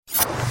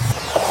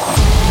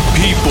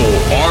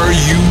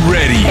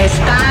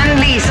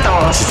¿Están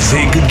listos?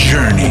 Take a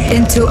journey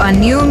into a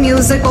new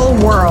musical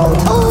world.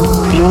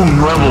 Un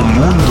nuevo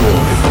mundo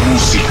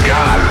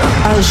musical.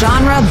 A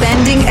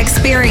genre-bending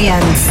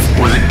experience.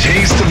 With a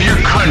taste of your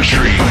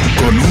country.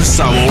 Con un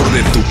sabor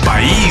de tu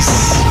país.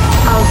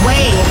 A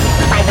wave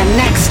by the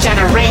next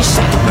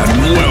generation. La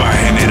nueva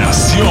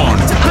generación.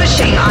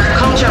 Pushing our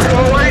culture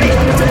forward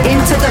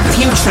into the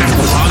future.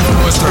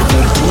 Empujando nuestra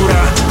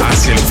cultura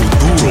hacia el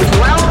futuro.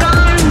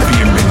 Welcome.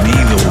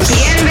 Bienvenidos.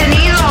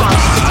 Bienvenidos.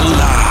 A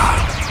la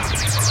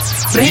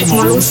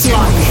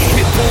Revolución.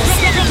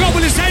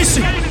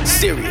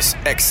 Sirius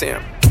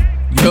XM.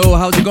 Yo,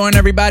 how's it going,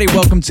 everybody?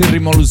 Welcome to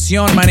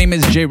Revolución. My name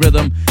is J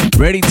Rhythm,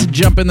 ready to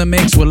jump in the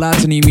mix with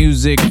lots of new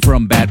music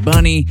from Bad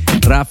Bunny,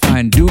 Rafa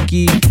and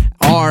Dookie,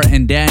 R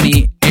and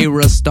Danny,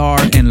 Ayra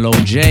Starr and Lil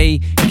J,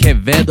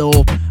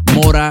 Quevedo,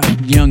 Mora,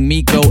 Young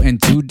Miko,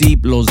 and Too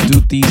Deep, Los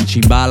Dutis,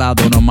 Chimbala,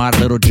 Don Omar,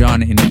 Little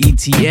John, and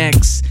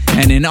ETX.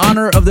 And in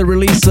honor of the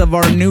release of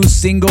our new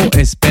single,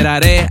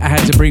 Esperaré, I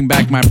had to bring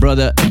back my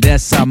brother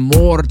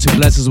Desamor to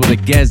bless us with a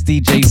guest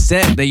DJ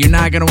set that you're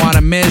not going to want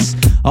to miss.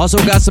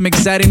 Also got some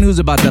exciting news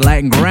about the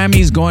Latin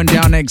Grammys going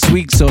down next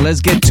week, so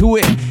let's get to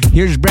it.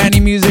 Here's brand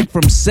new music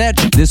from Sech.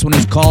 This one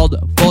is called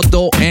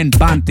Foto en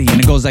Panty, and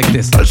it goes like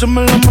this.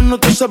 Álzame la mano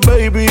a esa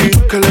baby,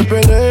 que le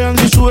pelean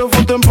si sube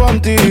foto en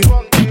panty.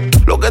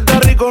 Lo que está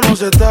rico no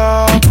se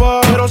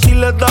tapa, pero si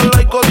le das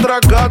like otra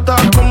gata,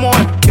 como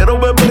es, quiero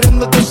ver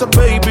perdiéndote esa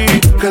baby,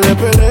 que le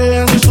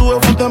pelean si sube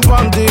foto en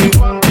panty.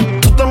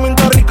 Tú también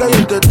estás rica y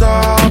él te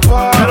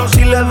tapa, pero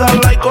si le das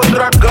like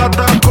otra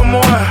gata,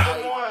 como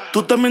es.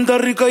 Tú también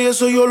estás rica y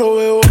eso yo lo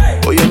veo.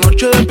 Hoy es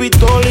noche de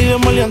pistola y de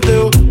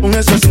maleanteo. Con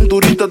esa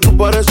cinturita tú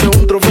pareces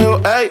un trofeo.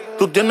 Ey,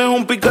 tú tienes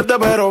un piquete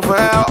pero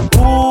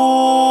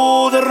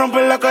feo. De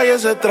romper la calle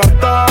se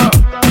trata.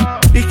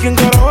 ¿Y quién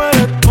carajo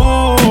eres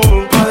tú?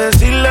 Pa'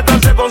 decirle que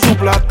hace con su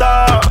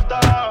plata.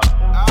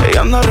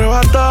 Ella anda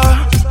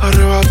arrebata,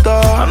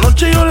 arrebata.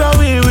 Anoche yo la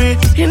viví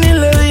y ni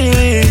le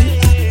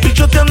di.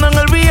 Pichoteando en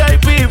el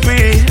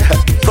VIP.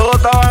 Todos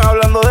estaban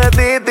hablando de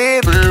ti.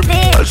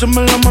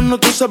 Álzame la mano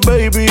a esa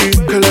baby,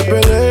 que le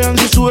pelean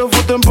si sube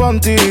foto en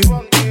panty.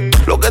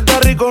 Lo que está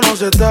rico no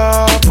se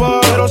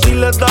tapa, pero si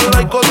le das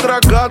like otra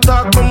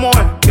gata, como es,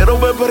 quiero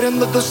ver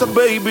perdiéndote esa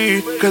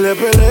baby, que le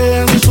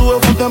pelean si sube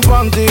foto en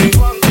panty.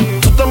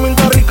 Tú también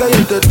estás rica y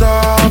él te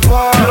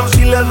tapa, pero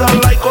si le das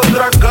like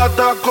otra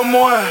gata,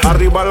 como es.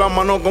 Arriba la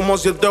mano como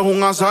si esto es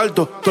un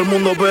asalto, todo el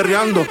mundo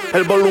perreando,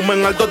 el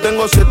volumen alto,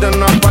 tengo 7 en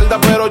la espalda,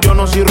 pero yo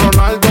no soy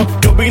Ronaldo.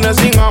 Yo vine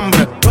sin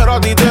hambre, pero a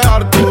ti te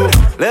harto.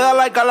 Le da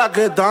like a la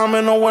que está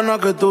menos buena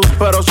que tú,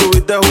 pero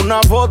subiste una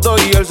foto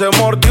y él se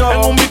mordió. En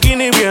un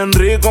bikini bien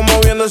rico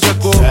moviendo ese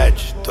culo.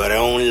 Sech, tú eres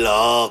un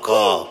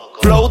loco.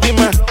 Flow,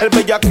 dime, el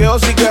bellaqueo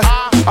sigue.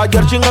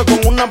 Ayer chingué con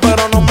una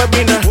pero no me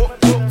vine.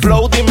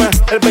 Flow, dime,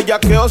 el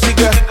bellaqueo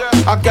sigue.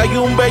 Aquí hay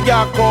un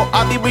bellaco,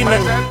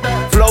 adivinen.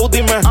 Flow,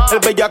 dime, el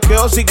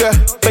bellaqueo sigue.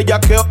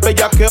 Bellaqueo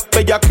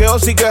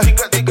sigue.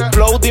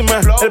 Flow, dime,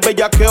 el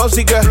bellaqueo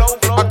sigue.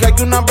 Aquí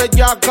hay una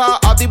bellaca,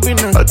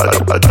 adivinen.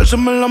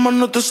 Álzame la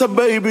mano a esa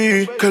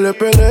baby, que le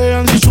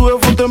pelean si sube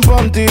foto en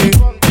panty.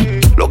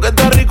 Lo que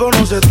está rico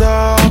no se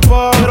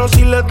tapa, pero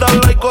si le das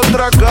like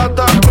otra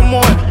gata,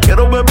 como es,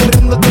 quiero ver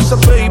perdiéndote esa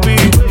baby,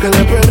 que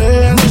le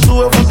pelean si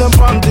sube foto en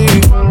panty.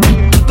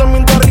 Tú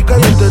también estás rica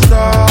y él te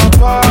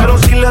tapa, pero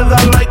si le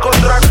das like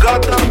otra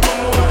gata,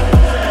 como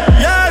es.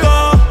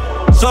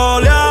 Llegó,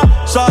 solía,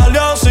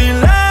 salió sin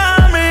la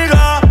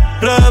amiga,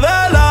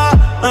 revela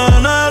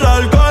en el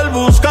alcohol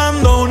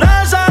buscando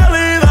una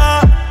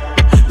salida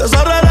de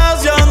esa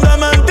relación de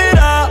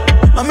mentira.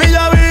 Mami,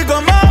 ya vi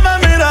cómo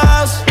me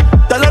miras.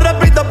 Te lo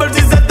repito por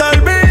si se te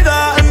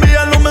olvida.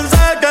 Envíale un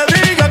mensaje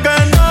que diga que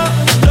no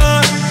te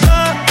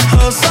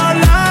dejo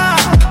sola,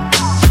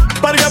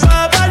 porque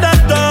puedo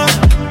perderte.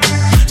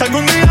 Si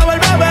algún día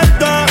vuelve a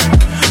verte,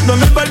 de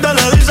mi parte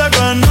le dice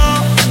que no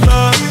te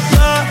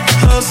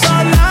dejo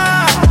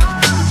sola,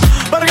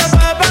 porque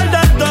puedo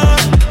perderte.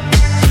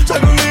 Si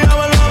algún día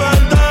vuelve a verte.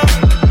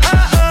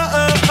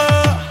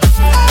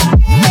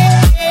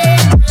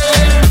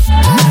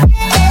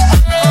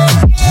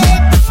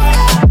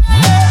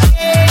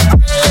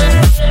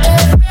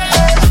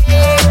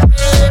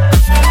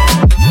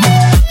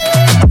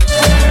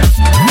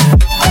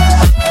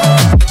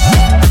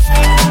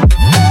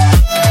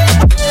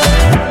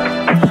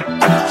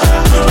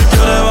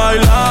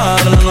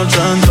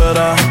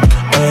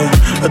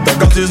 Está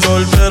casi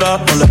soltera,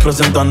 no le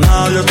presenta a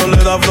nadie, esto le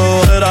da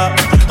flojera.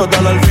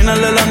 Total, al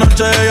final de la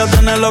noche ella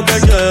tiene lo que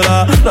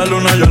quiera. La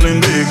luna yo le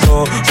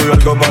indico, subió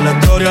algo para la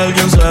historia,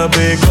 alguien se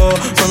picó.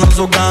 Sonó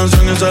su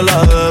canción y se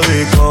la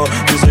dedico.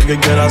 Dice que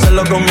quiere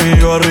hacerlo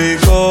conmigo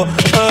rico,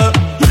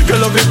 que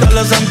los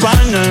cristales se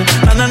empañen.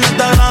 La nena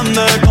está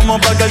grande como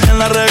para que alguien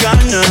la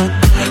regañe.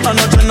 La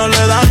noche no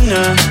le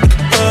dañe,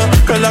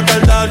 que la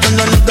carta que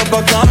no te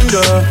pa'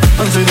 Kanye.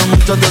 Han sido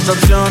muchas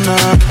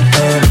decepciones,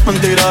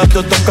 mentiras de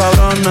estos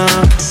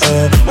cabrones.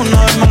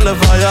 Una vez más le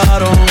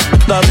fallaron,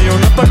 le di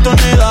una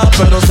oportunidad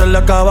pero se le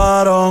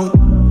acabaron.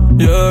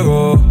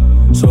 Llegó,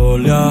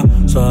 solía,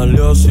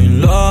 salió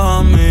sin la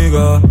amiga.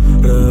 amiga.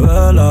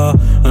 Revela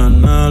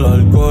en el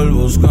alcohol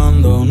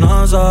buscando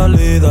una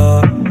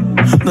salida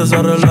de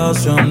esa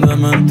relación de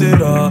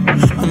mentira.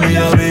 A mí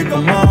ya vi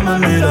cómo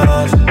me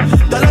miras.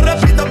 Te lo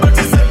repito por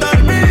si se te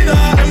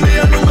olvida.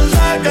 Envíame un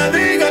mensaje que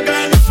diga que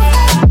no.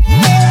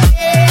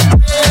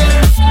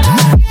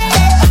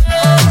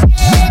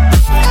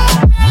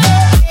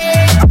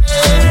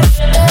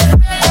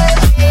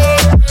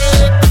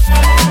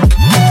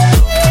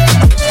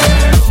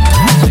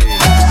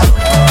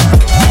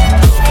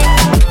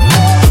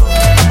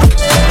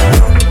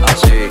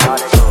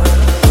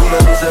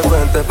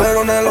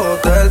 Pero en el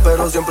hotel,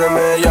 pero siempre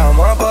me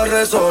llama para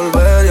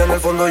resolver. Y en el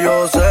fondo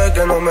yo sé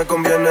que no me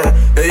conviene.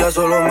 Ella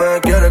solo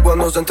me quiere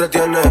cuando se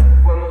entretiene.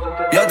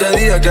 Ya te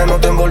dije que no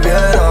te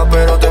envolviera,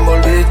 pero te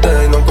envolviste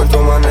y no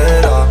encuentro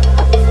manera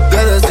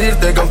de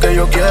decirte que aunque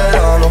yo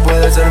quiera, no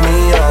puede ser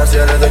mía si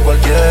eres de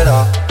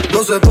cualquiera.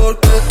 No sé por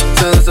qué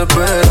se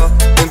desespera,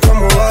 entra en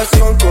modo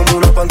acción como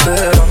una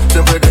pantera.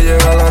 Siempre que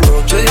llega la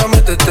noche ella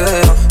me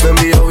tetea, me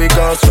envía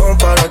ubicación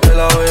para que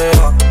la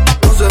vea.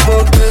 No sé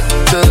por qué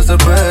se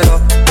desespera,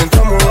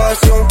 entra en modo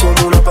acción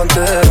como una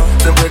pantera.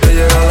 Siempre que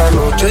llega la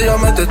noche ella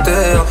me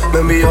tetea, me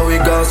envía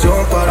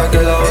ubicación para que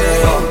la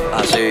vea.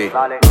 Así.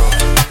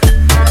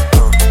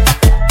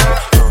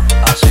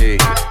 Así.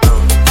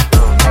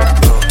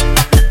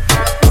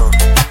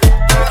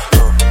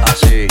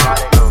 Así.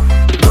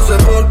 No sé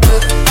por qué.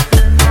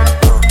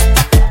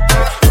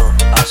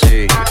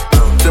 Así.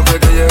 Siempre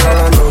que llega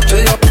la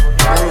noche ella.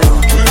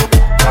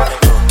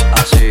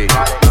 Así.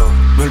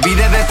 Me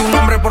olvidé de tu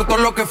nombre por todo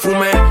lo que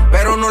fumé,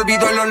 pero no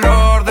olvido el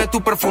olor de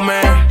tu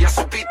perfume.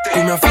 Y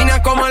me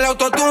afina como el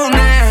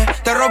autotune.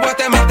 Te robo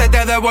este martes,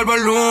 te devuelvo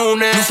el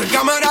lunes. No sé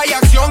cámara y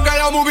acción, que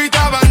la movie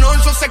estaba no.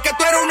 Yo sé que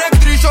tú eres una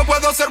actriz, yo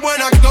puedo ser buen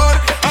actor.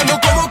 Ando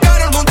como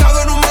Carol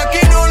montado en un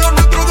maquinón. Los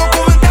nuestros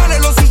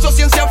documentales los hizo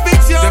ciencia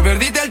ficción. Te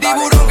perdiste el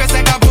tiburón que se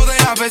escapó de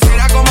la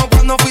pecera. Como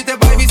cuando fuiste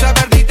pa' Ibiza,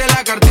 perdiste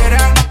la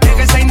cartera.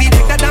 Deja esa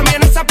indirecta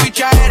también esa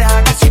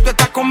pichadera. Que si tú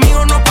estás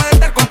conmigo no puedes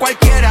estar con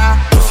cualquiera.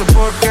 No sé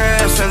por qué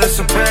se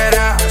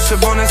desespera, se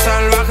pone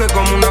salvaje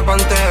como una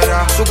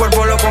pantera. Su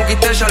cuerpo lo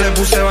conquisté, ya le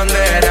puse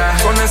bandera.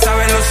 Con esa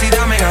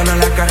velocidad me gana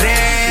la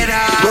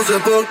carrera. No sé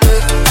por qué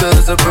se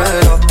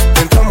desespera,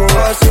 entra en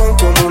modo acción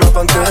como una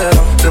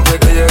pantera. Siempre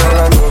que llega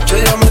la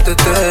noche ella me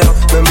tetea,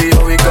 me envía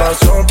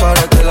ubicación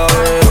para que la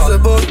vea. No sé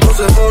por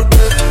qué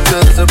se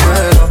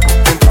desespera,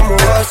 entra en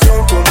modo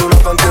acción como una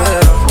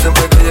pantera.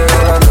 Siempre que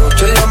llega la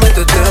noche ella me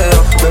tetea,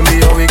 me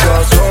envía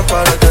ubicación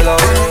para que la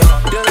vea.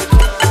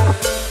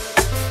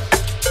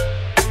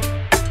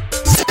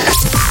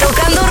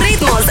 Tocando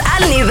ritmos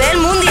al nivel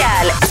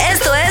mundial.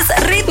 Esto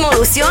es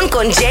Ritmolución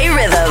con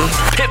J-Rhythm.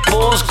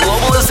 Pitbull's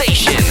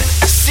Globalization,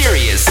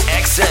 Sirius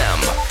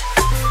XM.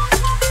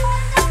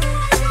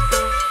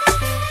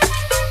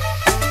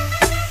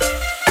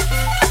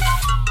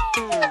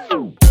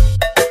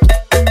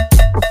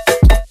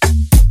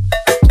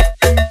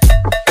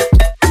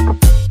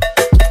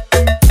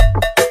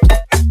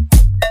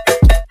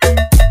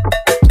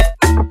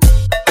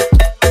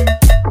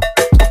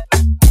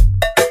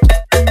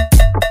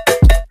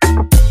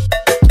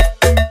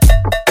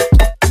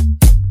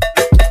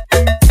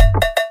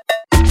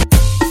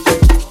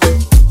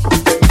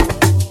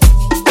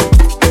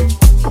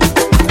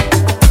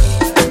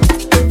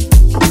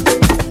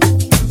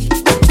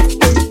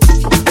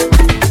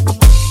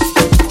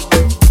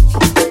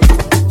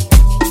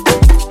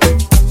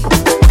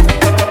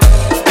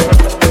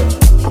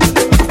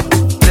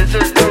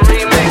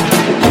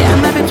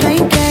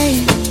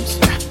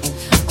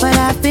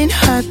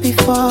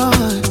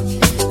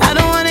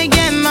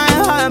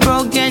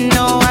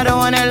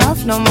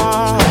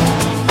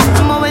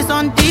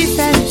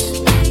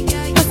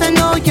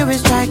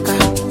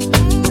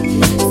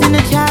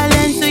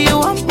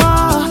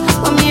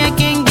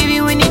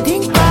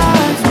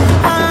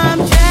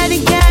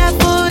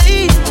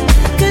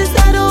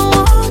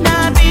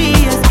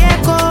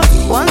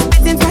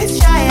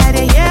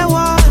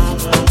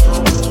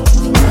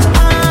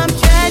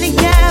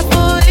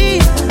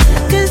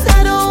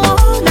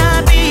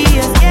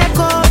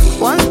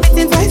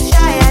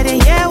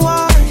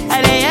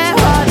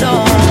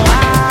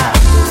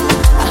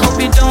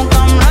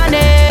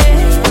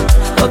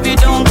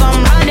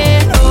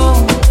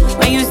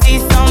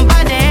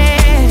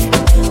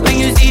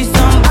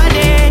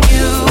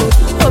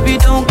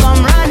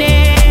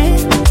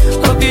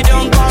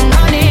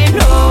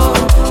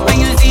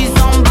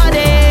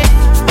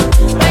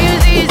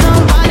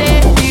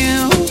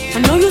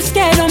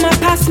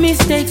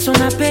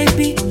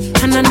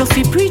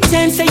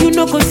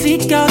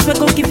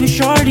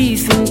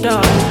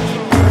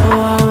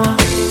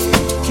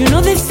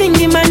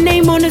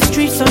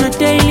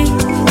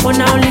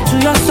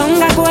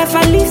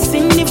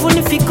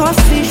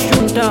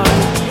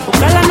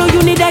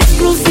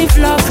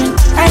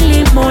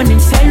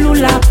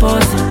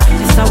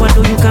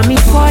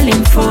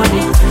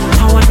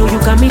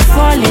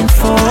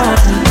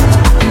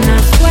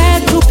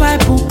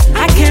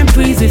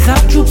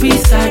 Without you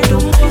beside you,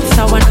 it's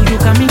how I know you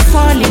got me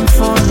falling,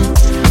 falling.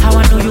 How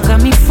I know you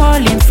got me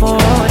falling,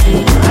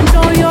 falling.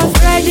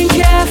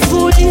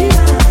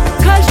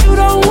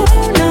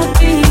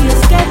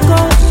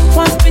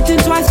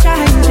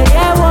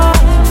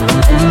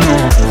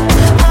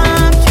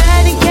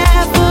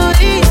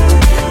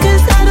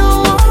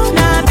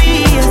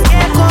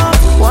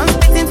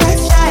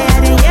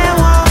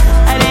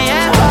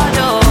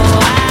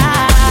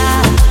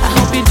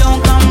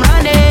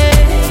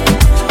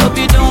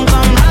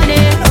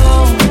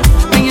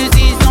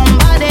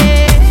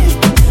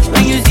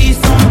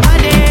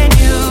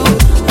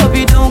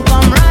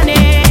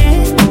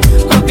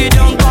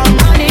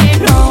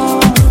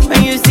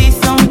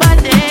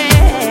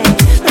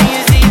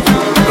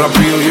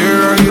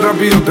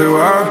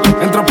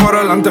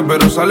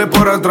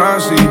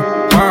 atrás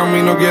y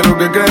mami, no quiero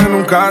que quede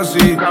nunca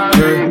así.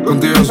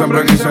 Contigo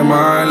siempre quise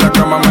más. En la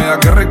cama me da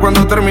guerra y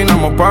cuando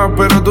terminamos paz.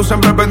 Pero tú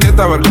siempre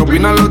pendiente a ver qué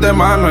opinan los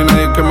demás. No hay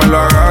nadie que me lo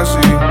haga así.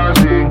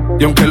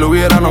 Y aunque lo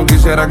hubiera, no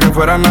quisiera que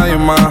fuera nadie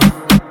más.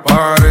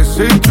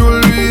 Parece que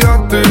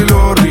olvidaste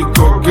lo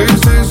rico que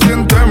se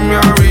siente en mi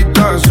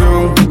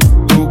habitación.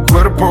 Tu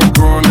cuerpo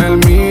con el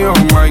mío,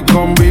 my,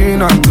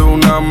 combinando de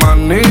una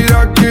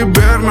manera que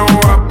ver no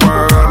va a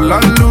apagar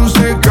las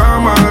luces,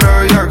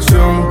 cámara y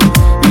acción.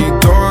 Y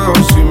todo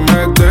sin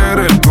meter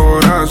el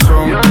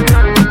corazón.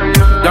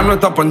 Ya no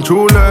está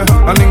panchule,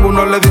 a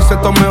ninguno le dice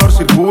esto mejor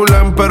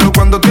circulen. Pero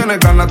cuando tienes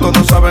ganas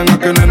todos saben a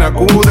qué nene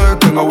acude.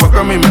 Tengo hueco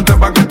en mi mente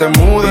pa' que te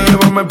mude.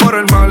 Llévame por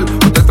el mar,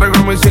 o te traigo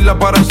a mi isla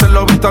para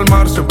hacerlo visto al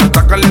mar. Siempre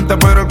está caliente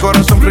pero el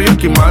corazón frío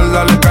esquimal.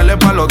 Dale, cáele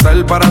pa'l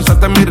hotel para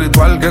hacerte mi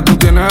ritual. Que tú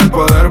tienes el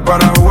poder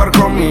para jugar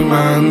con mi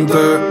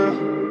mente.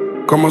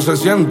 ¿Cómo se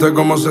siente?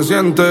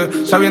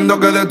 Sabiendo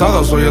que de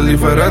todo soy el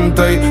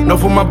diferente. Y no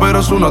fuma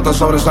pero su nota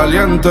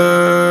sobresaliente.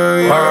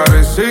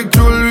 Parece que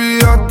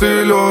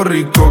olvidaste lo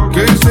rico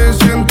que se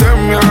siente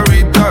en mi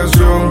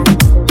habitación.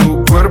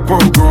 Tu cuerpo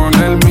con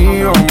el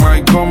mío,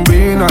 my,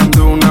 combinando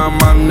de una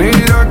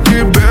manera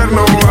que ver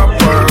no va a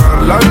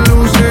apagar las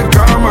luces,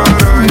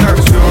 cámara y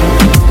acción.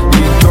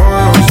 Y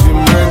todo sin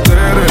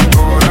meter el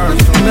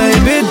corazón.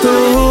 Baby, tú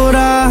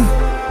juras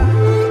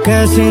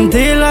que sin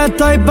ti la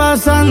estoy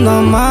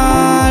pasando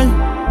mal.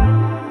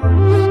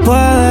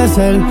 Puede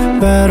ser,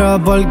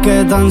 pero ¿por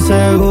qué tan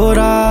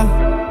segura?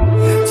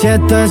 Si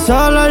esto es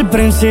solo el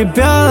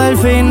principio del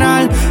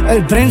final,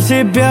 el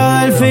principio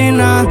del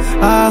final.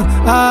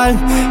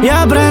 Y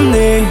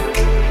aprendí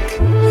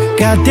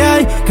que a ti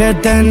hay que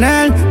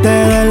tenerte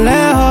de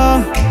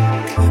lejos.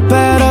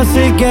 Pero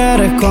si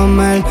quieres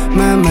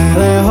comerme, me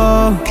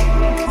dejo.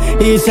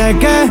 Y sé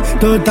que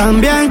tú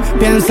también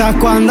piensas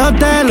cuando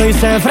te lo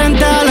hice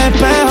frente al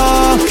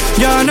espejo.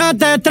 Yo no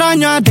te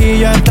extraño a ti,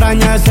 yo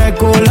extraño ese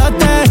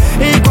culote.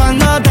 Y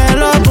cuando te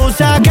lo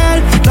puse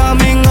aquel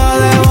domingo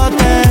de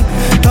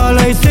bote, todo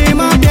lo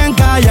hicimos bien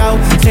callado,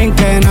 sin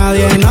que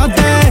nadie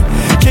note.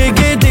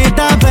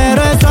 Chiquitita,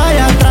 pero eso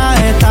allá atrás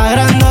está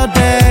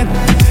grandote.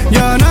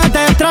 Yo no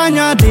te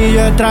extraño a ti,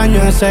 yo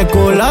extraño ese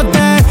culote.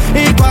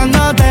 Y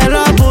cuando te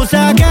lo puse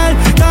aquel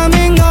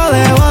domingo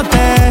de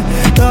bote,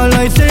 todo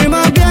lo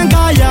hicimos bien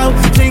callado,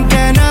 sin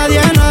que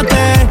nadie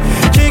note.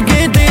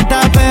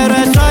 Chiquitita, pero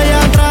eso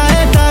allá atrás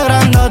está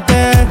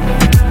grandote.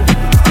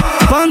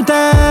 Ponte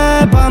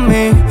pa'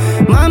 mí,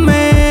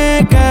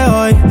 mami, que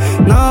hoy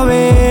no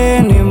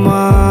vinimos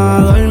a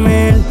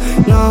dormir,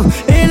 no.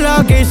 Y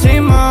lo que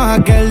hicimos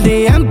aquel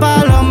día en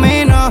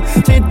Palomino,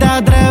 si te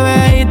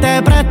atreves y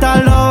te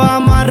prestas lo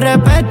vamos a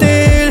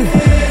repetir.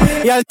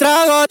 Y al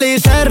trago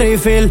dice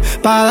refill,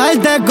 pa'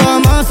 darte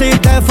como si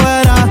te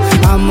fuera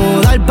a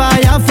mudar pa'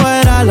 allá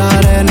afuera. La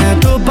arena es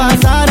tu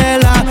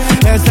pasarela,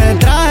 ese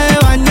traje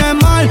baño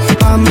es mal,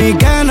 pa' mí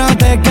que no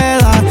te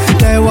queda.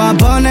 Te voy a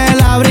poner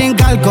a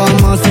brincar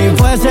como si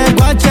fuese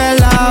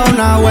Coachella.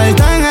 Una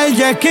vuelta en el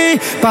jet ski,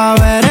 pa'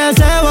 ver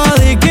ese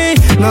body key.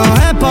 Nos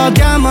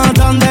espoteamos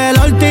donde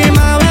la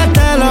última vez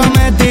te lo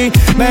metí.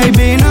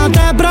 Baby, no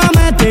te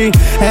prometí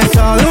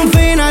eso de un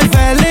final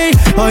feliz.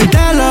 Hoy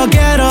te lo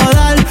quiero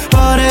dar,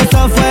 por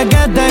eso fue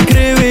que te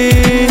escribí.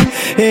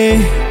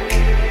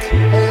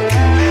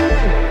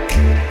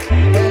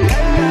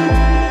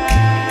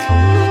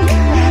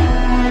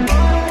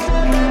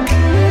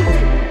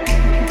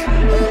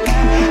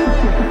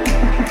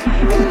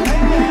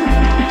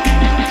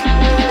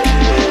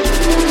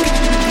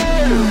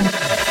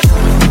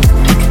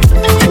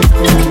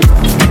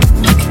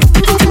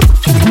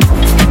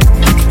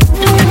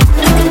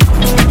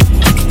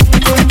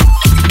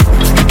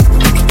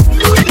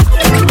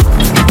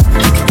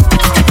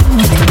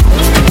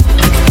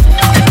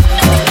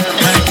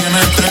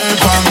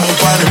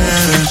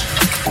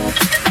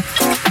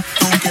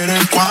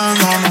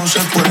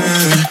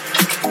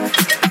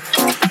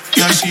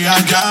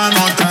 Ya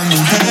no otras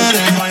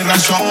mujeres, no hay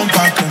razón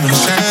pa' que me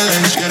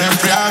cedes. Si eres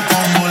fría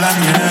como la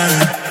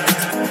nieve,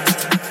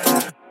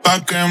 pa'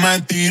 que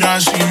me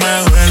tiras si me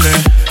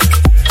duele.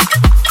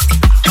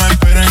 No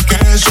esperes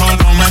que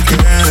solo me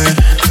quede.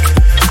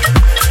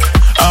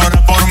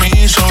 Ahora por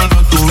mí solo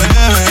tú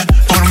bebes,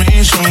 por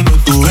mí solo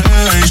tú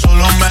bebes. Y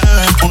solo me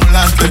ves por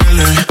la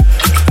tele.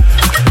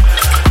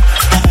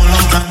 Como lo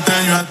canté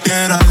yo a ti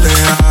era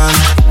leal.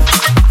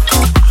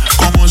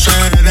 Como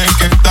seres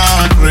que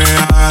estaban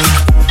real.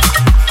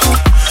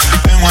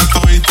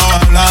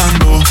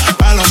 Hablando,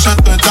 a los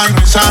santos están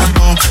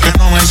rezando que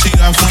no me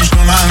siga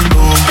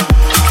funcionando.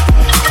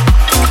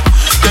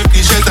 Te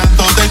quise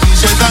tanto que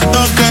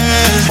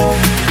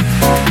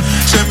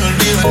se me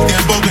olvida el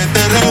tiempo que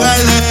te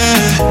regalé.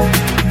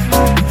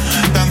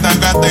 Tanta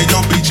gata y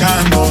yo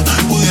pichando,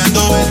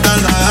 pudiendo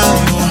estar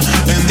nadando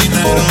en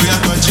dinero y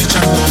ando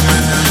achichándome.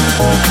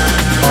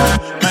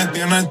 Me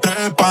tienes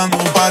trepando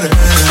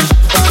paredes.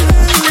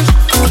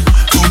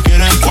 Tú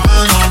quieres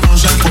cuando no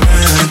se puede.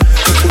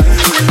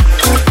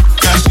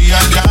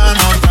 Ya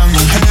no otras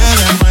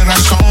mujeres, no hay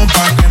razón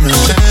pa' que me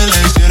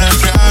celes. Si eres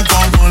fría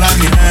como la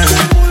nieve,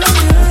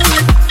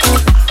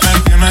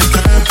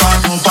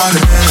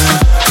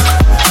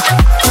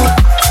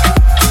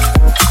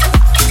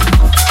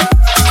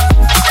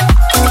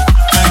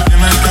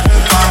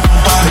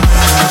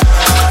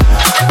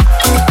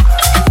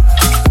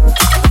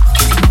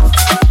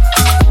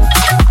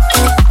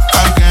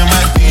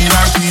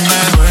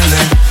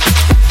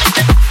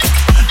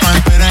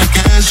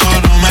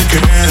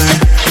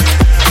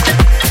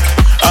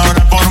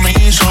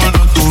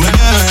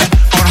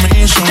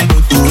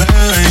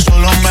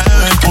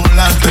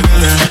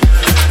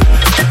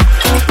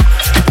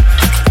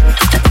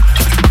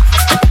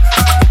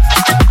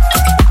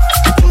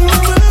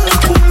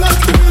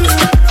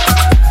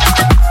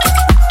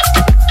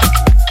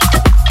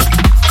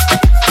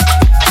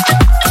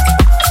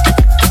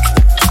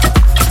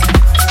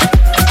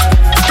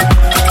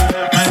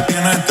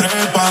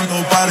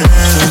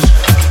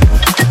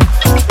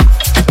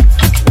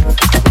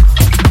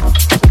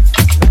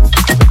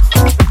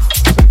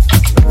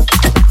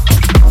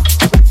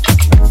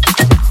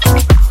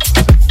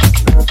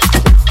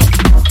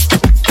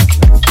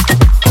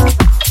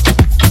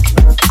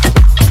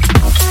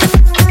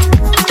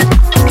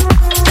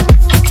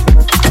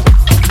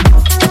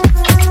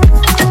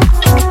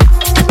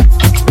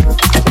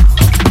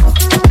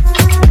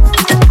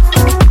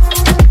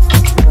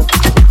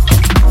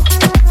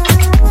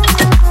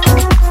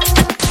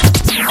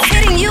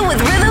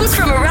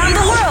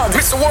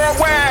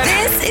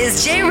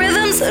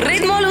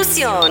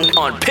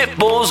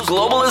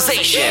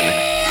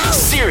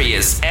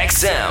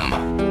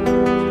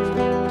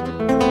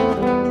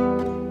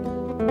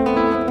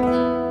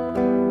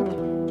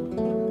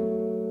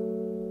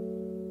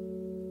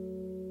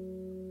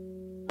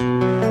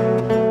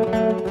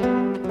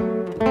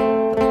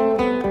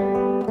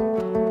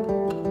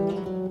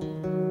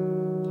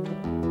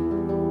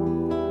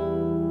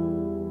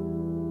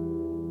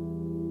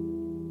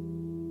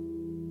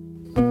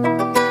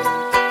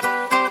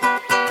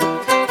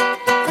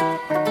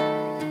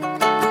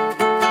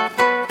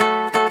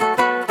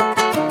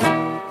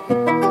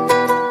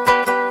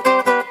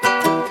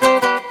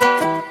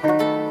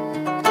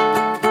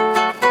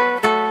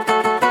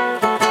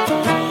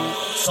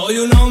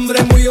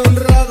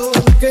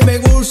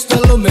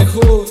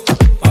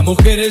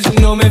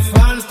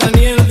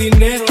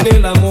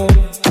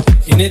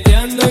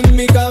 en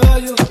mi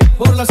caballo,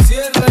 por la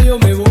sierra yo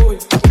me voy.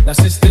 Las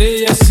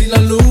estrellas y la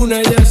luna,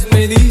 ellas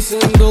me dicen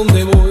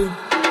dónde voy.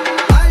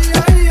 Ay,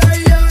 ay,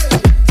 ay, ay,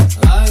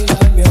 ay,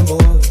 ay, mi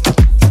amor.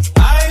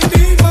 Ay,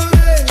 mi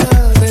morena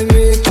de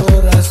mi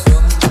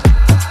corazón.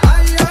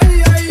 Ay,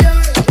 ay, ay,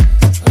 ay,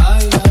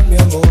 ay, ay, mi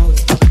amor.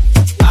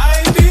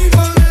 Ay, mi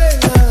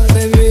morena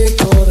de mi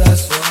corazón.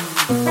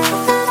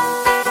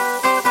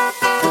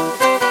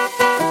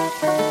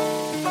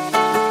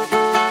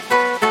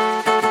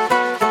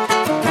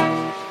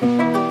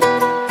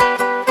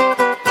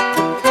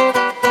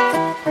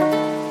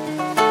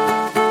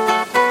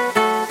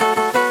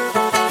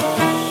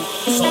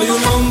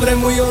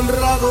 Muy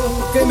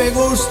honrado, que me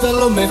gusta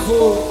lo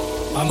mejor.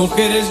 A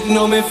mujeres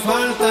no me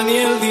falta ni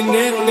el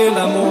dinero ni el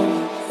amor.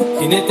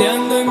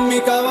 Jineteando en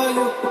mi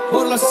caballo,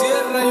 por la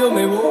sierra yo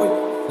me voy.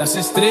 Las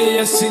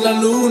estrellas y la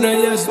luna,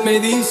 ellas me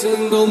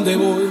dicen dónde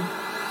voy.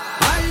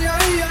 Ay,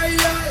 ay, ay,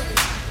 ay,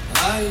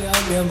 ay,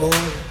 ay, mi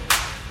amor.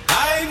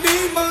 Ay, mi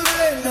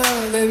morena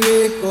de mi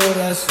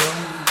corazón.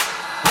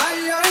 Ay,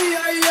 ay,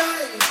 ay,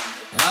 ay,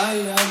 ay,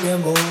 ay, mi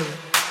amor.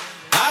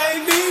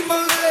 Ay, mi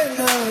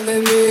morena de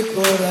mi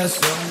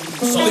corazón.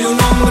 Soy un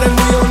hombre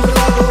muy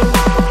honrado,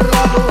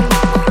 honrado,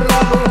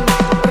 honrado,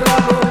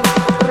 honrado, honrado,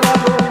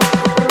 honrado.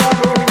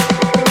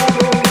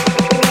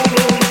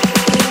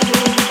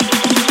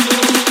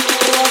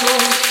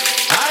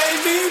 Ay,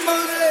 mi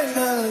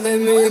morena de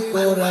mi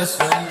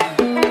corazón.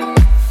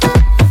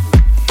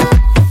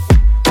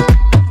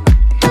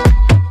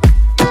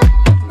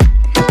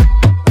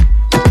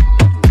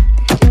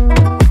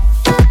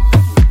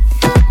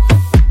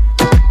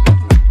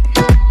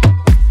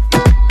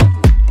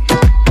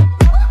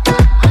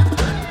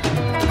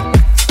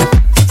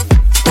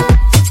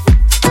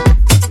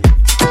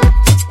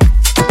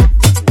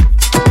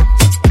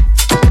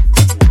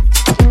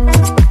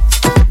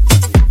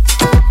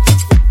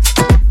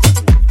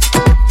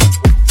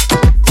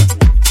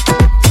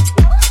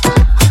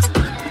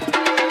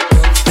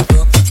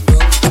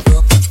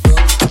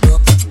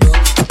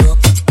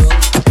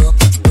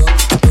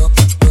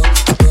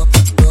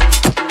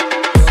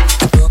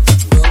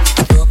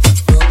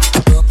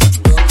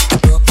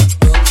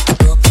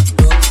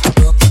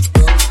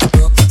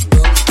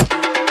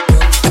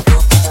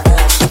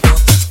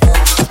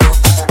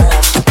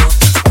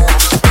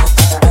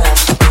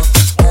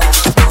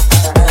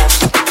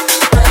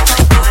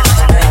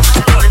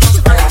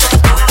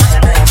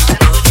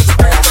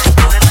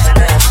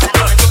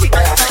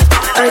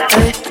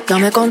 No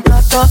me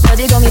contacto, le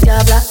digo mi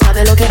diabla.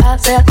 Sabe lo que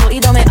hace, al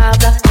oído me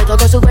habla. Le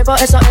toco su cuerpo,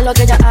 eso es lo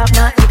que ella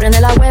ama. Y prende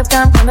la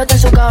webcam cuando está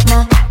en su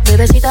cama.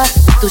 Bebecita,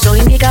 tu show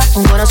indica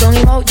un corazón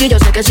emoji, yo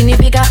sé qué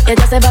significa.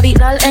 Ella se va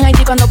viral en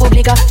Haití cuando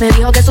publica. Me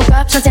dijo que su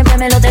caption siempre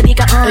me lo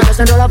dedica. Ella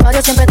se enrola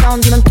varios, siempre está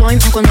on demon time.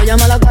 Cuando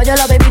llama a la calle,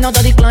 la baby no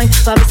da decline.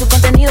 Para ver su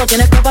contenido,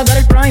 tienes que pagar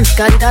el prime.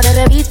 Carita de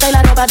revista y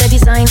la ropa de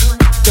design.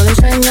 Yo le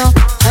enseño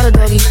how to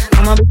doggy.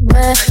 I'm a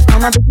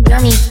bitch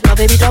yummy. La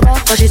baby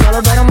trabaja, she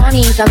solo para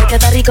money. Sabe que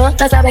está rico,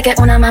 la sabe que es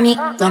una mami.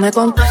 Dame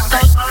contacto.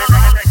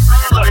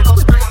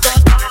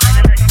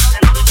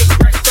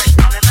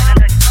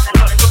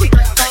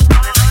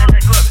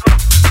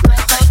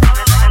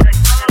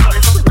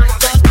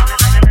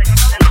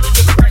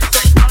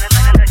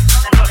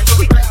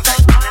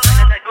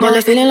 No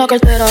le feeling la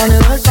cartera, me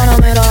va el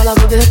Panamera. La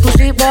baby es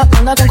exclusiva,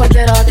 anda con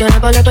cualquiera. Tiene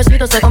par de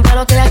pesitos, se compra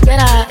lo que ella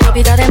quiera.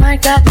 Ropita de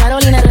marca,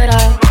 Carolina Herrera.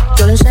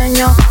 Yo le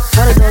enseño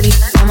how to doggy.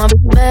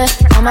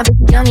 I'm a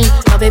bitch yummy.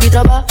 La baby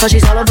trabaja, she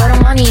solo para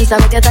money.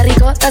 Sabe que está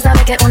rico, ya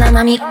sabe que es una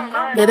mami.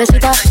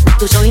 Bebecita,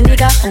 tu show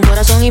indica un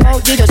corazón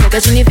emoji, yo sé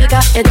qué significa.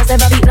 Ella se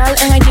va viral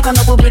en Haití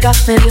cuando publica.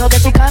 Me dijo que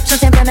su caption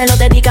siempre me lo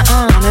dedica.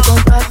 Me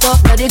contacto,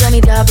 le digo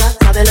mi diabla.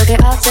 Sabe lo que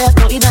hace,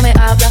 al oído me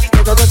habla.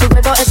 Le toco su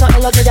cuerpo, eso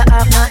es lo que ella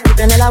ama. Y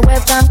prende la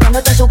webcam cuando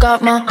está en su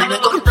cama. Me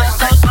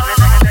contacto.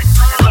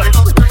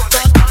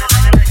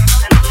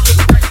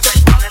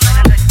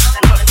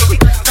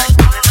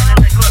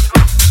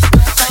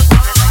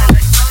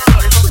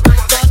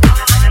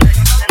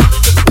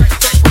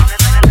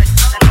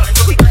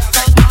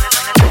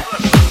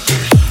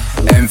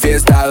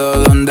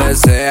 Enfiestado donde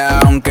sea,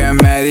 aunque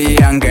me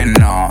digan que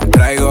no.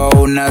 Traigo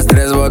unas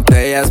 3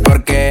 botellas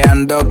porque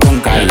ando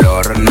con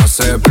calor. No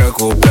se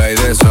preocupe y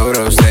de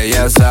sobra usted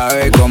ya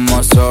sabe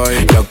cómo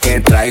soy. Lo que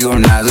traigo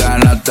unas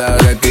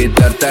ganotas de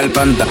quitarte el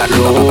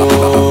pantalón.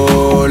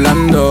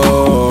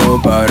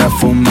 Volando para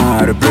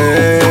fumar,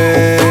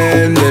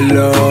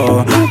 préndelo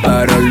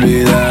para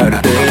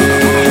olvidarte.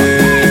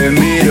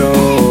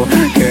 Miro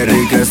qué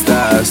rica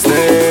estás,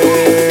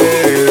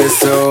 te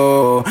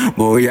beso,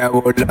 voy a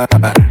volar.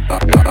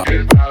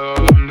 Enfiestado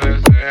donde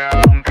sea,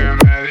 aunque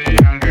me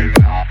digan que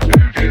no.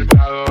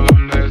 Enfiestado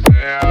donde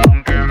sea,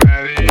 aunque me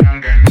digan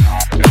que no.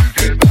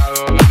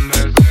 Enfiestado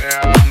donde sea,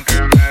 aunque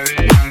me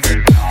digan que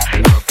no.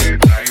 Lo que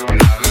traigo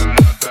una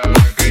nota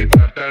de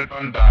quitarte el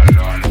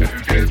pantalón.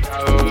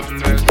 Enfiestado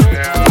donde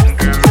sea,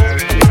 aunque me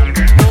digan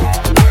que no.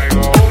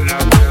 Traigo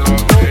unas 3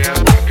 botellas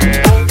porque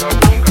ando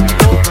con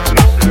calor.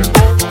 No se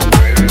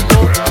preocupe de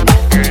sobra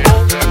porque ya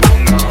se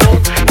ponga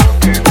hot. Lo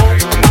que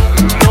traigo una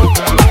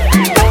nota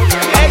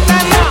de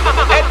quitarte el pantalón.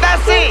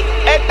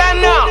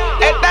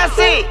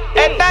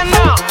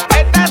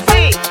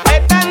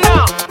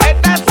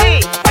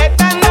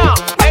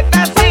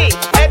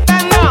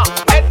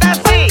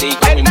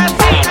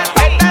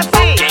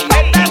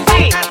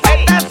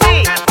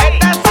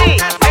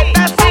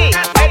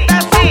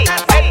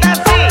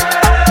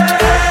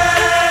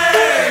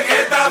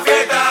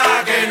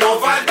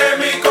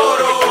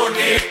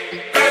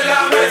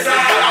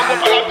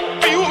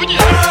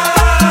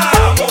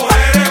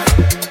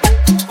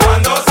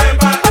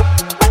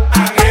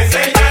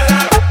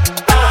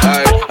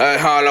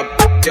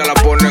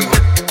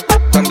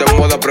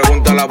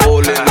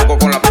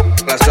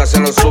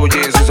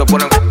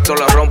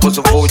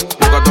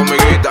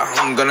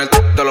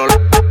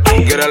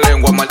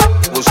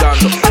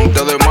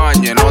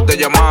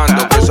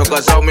 llamando. Peso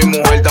casado, mi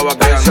mujer estaba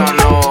esa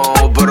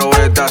no, pero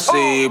esta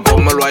sí.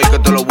 Pónmelo ahí que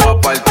te lo voy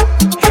a partir.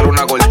 Quiero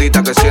una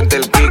gordita que siente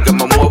el kick, que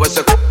me mueve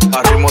ese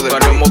a ritmo de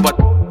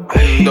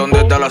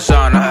 ¿Dónde está la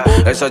sana?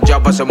 Esa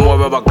chapa se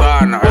mueve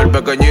bacana. El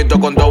pequeñito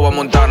con Toba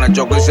Montana.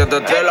 Choco y 7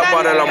 estrellas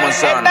para la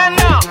manzana. Esta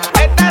no,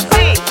 esta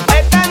sí,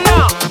 esta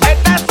no,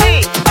 esta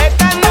sí,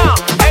 esta no,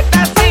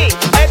 esta sí,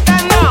 esta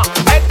no,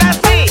 esta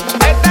sí,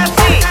 esta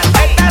sí,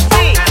 esta sí, esta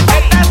sí,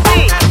 esta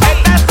sí,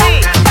 esta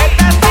sí,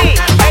 esta sí,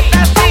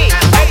 esta sí,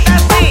 esta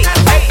sí.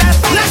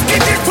 Let's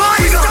get this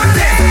party,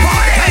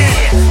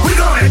 we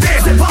gonna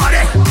dance and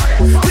party.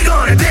 We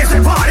gonna dance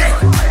and party.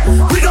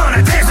 We gonna dance and party. We gonna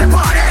dance and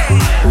party.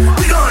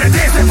 We gonna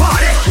dance and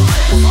party.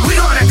 We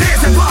gonna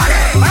dance and party.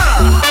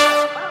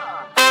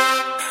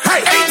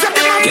 Hey, hey,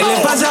 ¿Qué le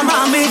pasa,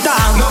 mamita?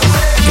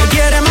 ¿Qué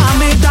quiere,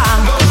 mamita?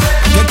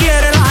 ¿Qué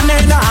quiere la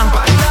nena?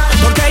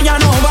 Porque ella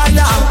no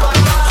baila.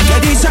 ¿Qué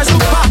dice su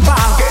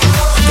papá?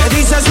 ¿Qué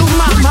dice su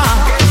mamá?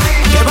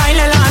 Que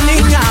baile la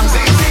niña.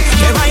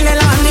 Que baile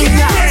la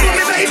niña.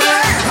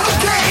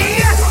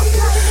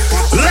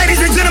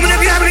 Ladies and gentlemen,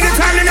 if you're having a good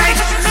time tonight,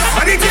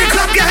 I need you to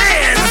clap your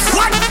hands.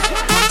 What?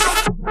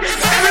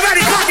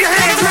 Everybody clap your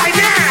hands right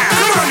now.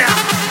 Come on now.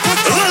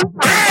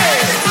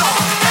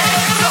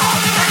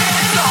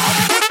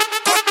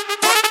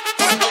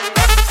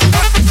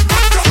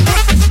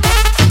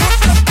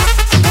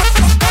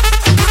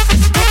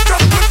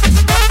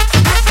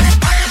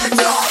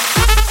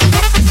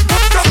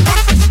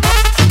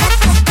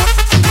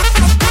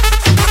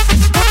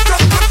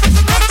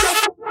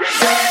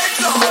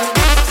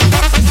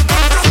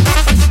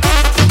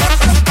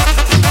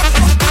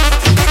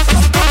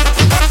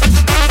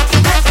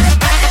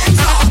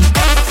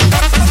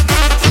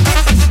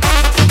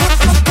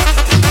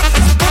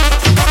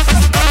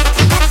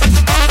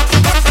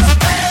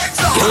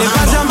 ¿Qué le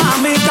pasa,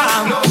 mamita?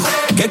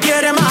 ¿Qué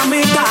quiere,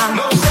 mamita?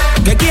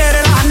 ¿Qué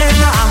quiere la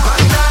nena?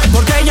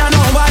 Porque ella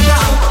no baila.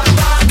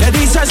 ¿Qué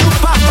dice su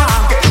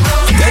papá?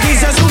 ¿Qué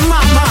dice su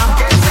mamá?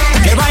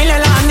 Que baile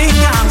la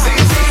niña.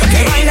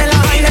 Que baile la,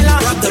 baile la.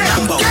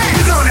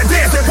 We gonna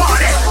dance and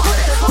party.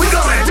 We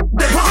gonna dance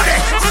and party.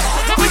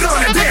 We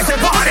gonna dance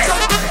and party.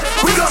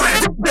 We gonna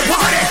dance and party.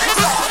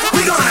 We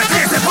gonna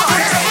dance and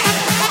party.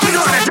 We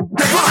gonna dance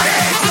and party.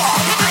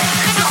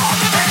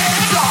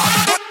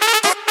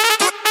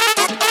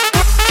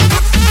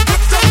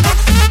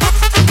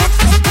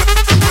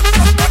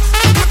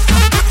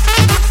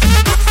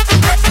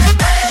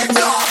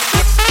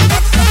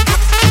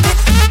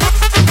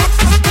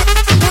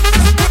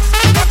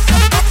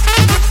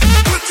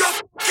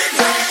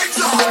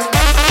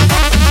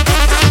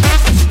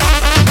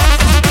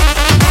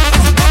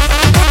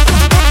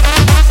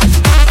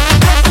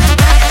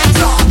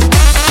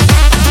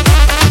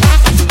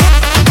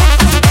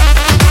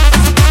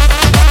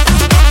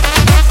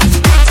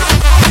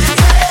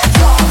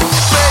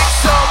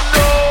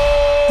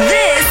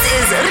 This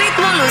is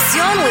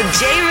Ritmolución with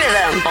J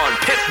Rhythm on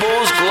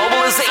Pitbull's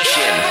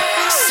Globalization,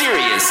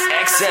 Sirius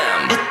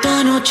XM.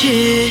 Esta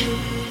noche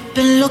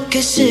me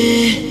enloquece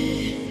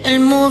el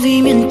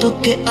movimiento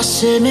que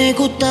hace me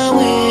gusta,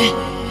 güey.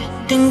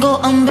 Tengo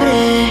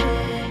hambre,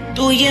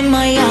 estoy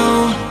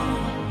enmayado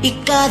y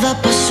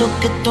cada paso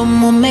que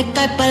tomo me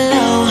cae pa'l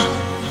lado.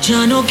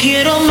 Ya no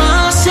quiero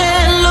más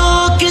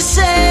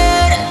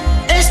enloquecer.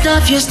 Esta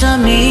fiesta a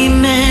mí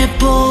me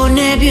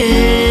pone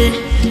bien.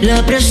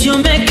 La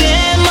presión me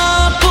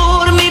quema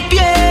por mi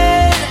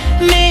piel.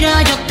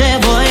 Mira, yo te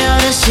voy a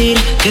decir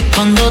que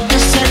cuando te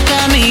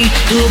acercas a mí,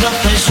 tú vas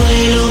pa'l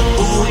suelo.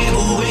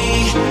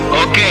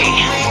 Ok,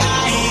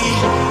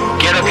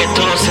 quiero que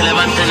todos se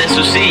levanten de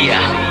su silla.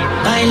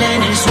 Baila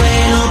en el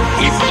suelo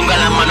y pongan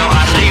las manos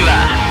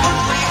arriba.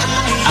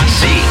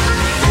 Así.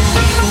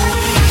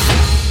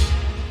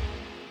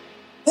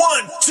 1,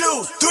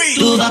 2, 3.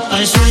 Tú vas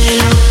pa'l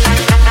suelo.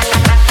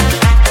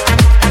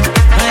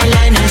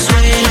 Baila en el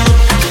suelo.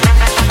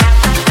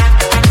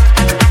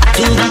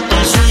 Tú vas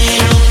pa'l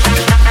suelo.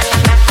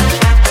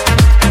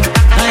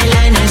 Baila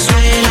en el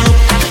suelo.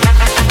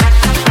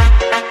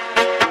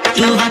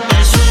 Tú vas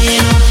pa'l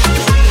suelo.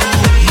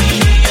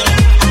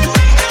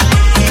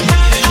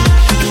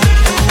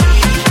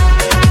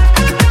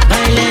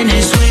 Baila en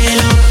el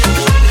suelo.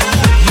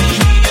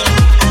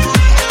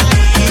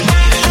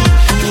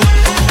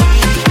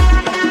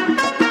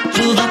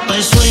 Tú vas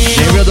pa'l suelo.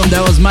 J Rhythm,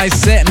 that was my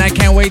set, and I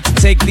can't wait to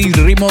take these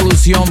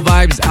Ritmolución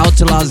vibes out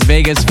to Las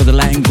Vegas for the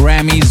Latin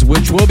Grammys,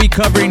 which we'll be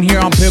covering here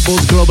on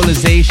Pitbull's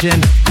Globalization.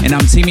 And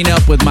I'm teaming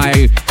up with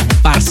my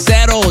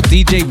parcero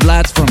DJ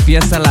Vlads from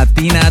Fiesta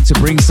Latina to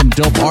bring some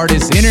dope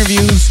artist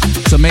interviews.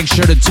 So make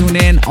sure to tune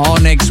in all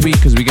next week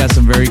because we got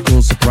some very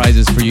cool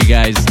surprises for you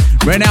guys.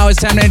 Right now, it's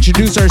time to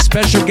introduce our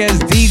special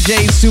guest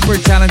DJ, super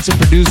talented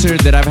producer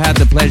that I've had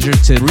the pleasure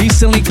to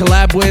recently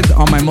collab with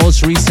on my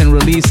most recent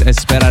release,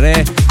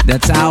 Esperaré.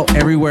 That's out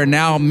everywhere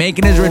now.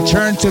 Making his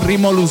return to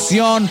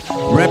Ritmolución,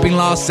 repping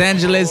Los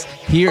Angeles.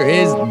 Here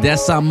is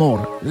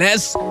Desamor.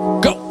 Let's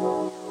go.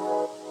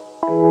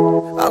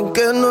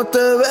 Aunque no te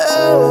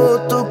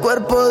veo, tu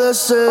cuerpo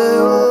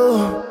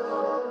deseo.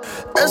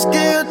 Es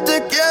que yo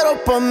te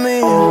quiero pa' mí,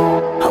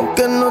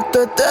 aunque no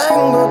te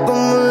tengo,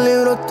 como un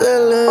libro te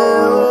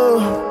leo.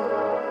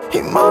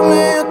 Y mami,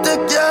 yo te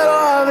quiero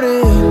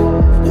abrir,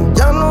 y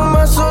ya no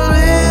más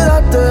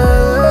olvídate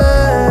de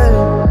él.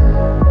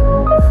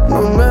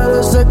 No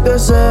merece que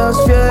seas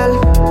fiel,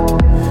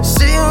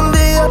 si un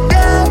día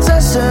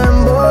piensas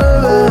en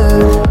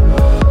volver,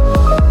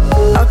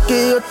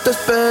 aquí yo te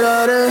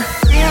esperaré.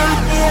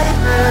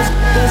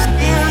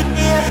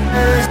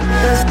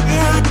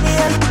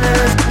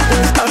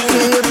 Aquí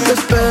yo te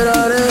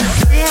esperaré.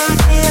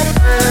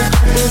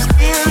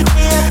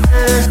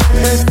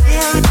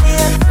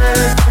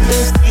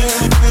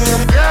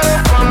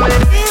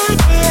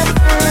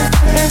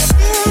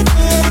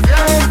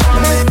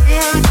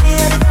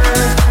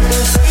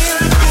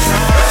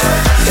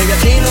 Baby,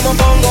 aquí no me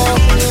pongo,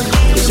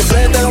 y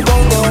siempre te lo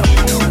pongo.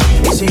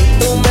 Y si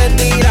tú me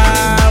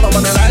tiras, vamos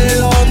a nadar en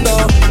lo hondo.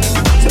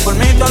 Si por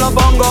mí te lo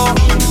pongo,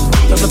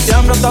 de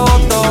septiembre hasta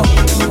agosto.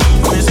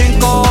 Mis 5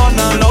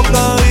 cojones lo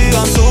que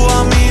digan sus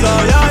amigas.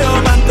 Ya yo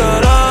me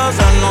enteré,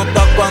 se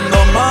nota cuando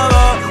me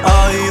ves.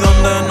 Ahí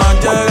donde no has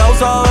llegado,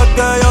 sabes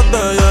que yo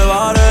te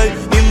llevaré.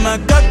 Dime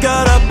qué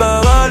quieres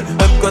beber,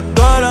 es que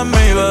tú eres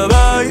mi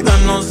bebé. Y de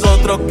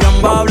nosotros, ¿quién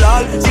va a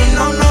hablar? Si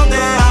no nos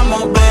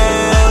dejamos ver.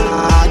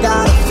 I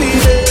got a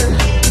feeling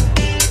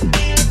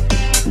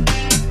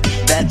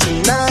that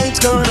tonight's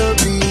gonna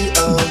be a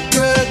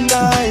good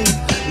night.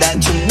 That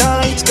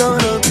tonight's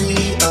gonna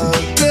be a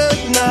good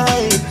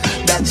night.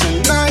 That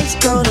tonight's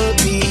gonna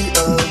be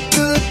a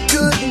good,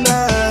 good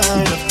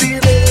night. I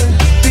feel it,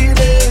 feel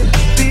it,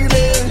 feel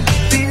it,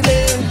 feel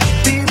it,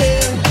 feel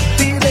it,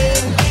 feel it,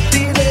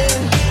 feel it,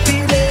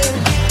 feel it,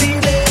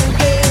 feel it.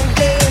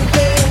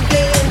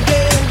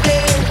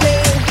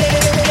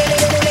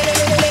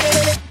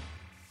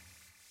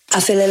 I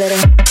feel a little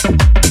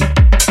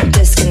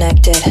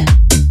disconnected.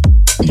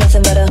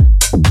 Nothing better,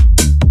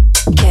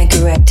 can't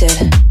correct it.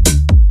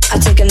 I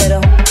take a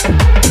little,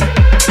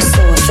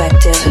 so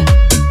effective.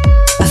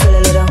 I feel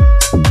a little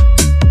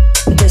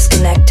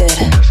disconnected.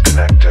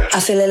 I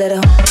feel a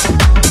little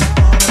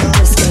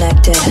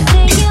disconnected.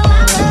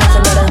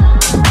 Nothing better,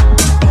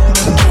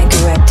 can't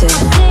correct it.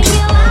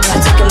 I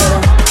take a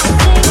little,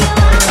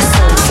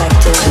 so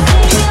effective.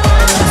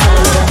 I feel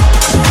a little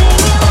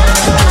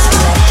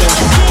disconnected.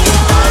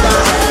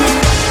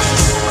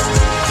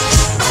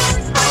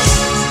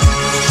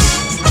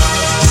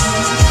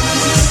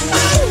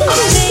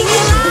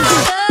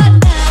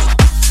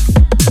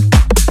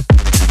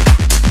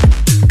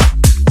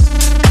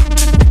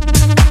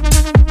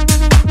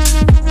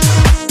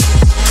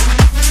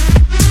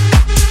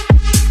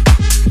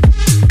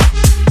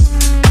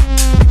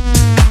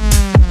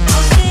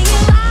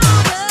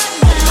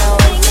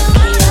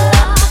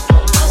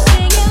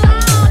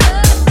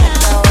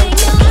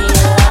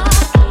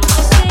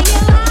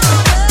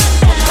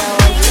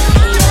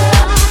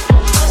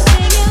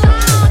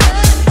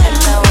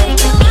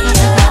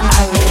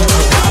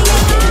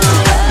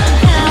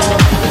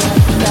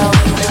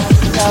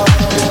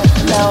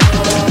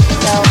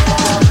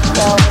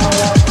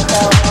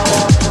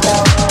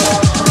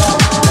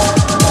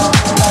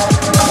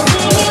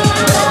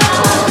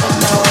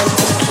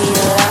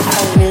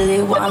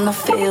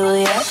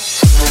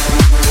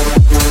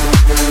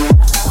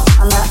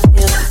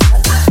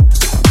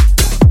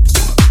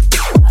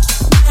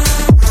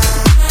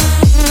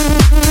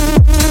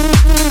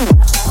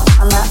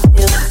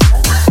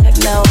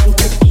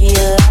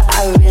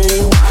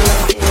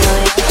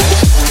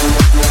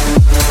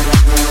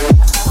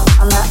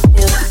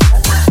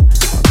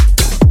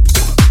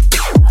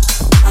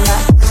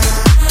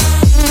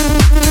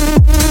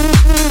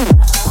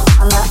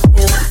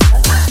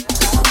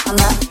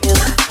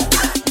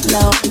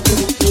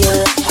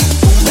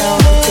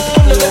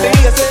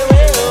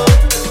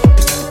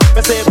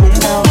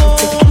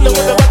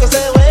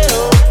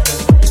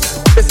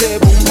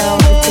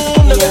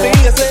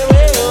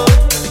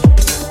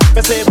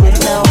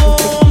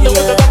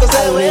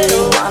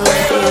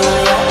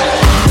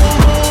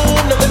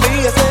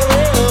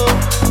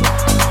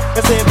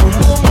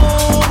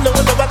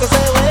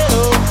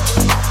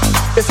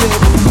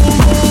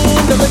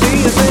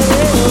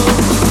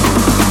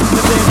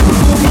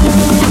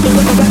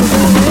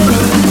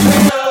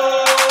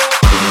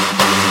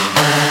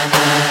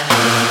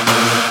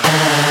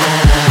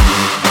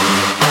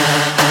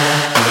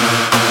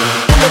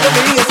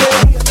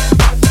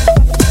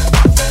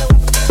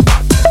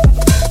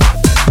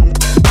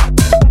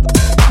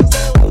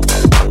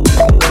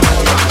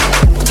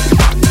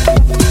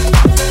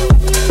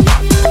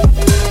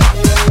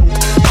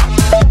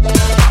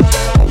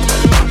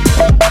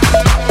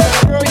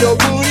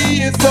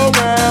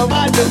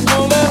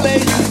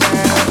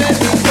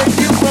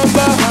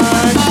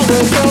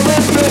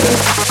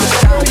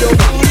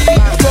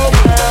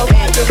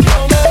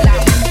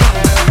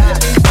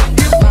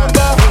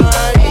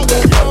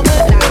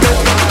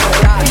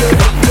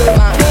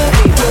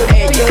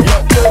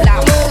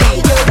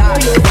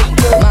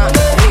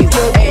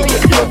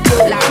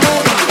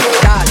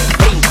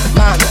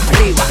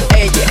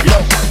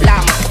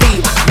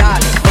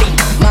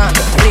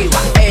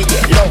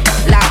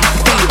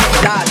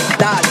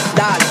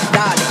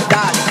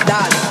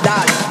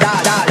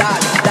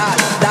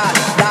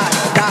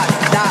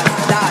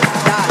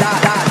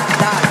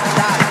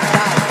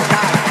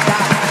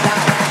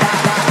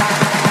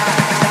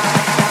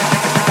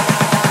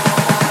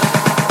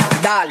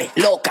 dale,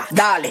 loca,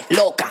 dale,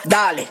 loca,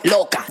 dale,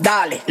 loca,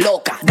 dale,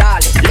 loca,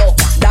 dale,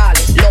 loca, dale,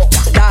 loca,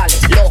 dale,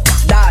 loca,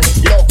 dale,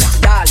 loca,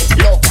 dale,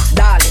 loca,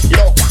 dale,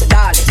 loca,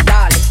 dale,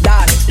 dale,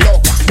 dale,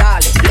 loca,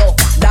 dale,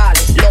 loca, dale,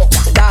 loca,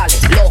 dale,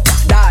 loca,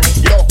 dale,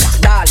 loca,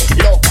 dale,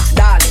 loca,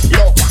 dale,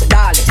 loca,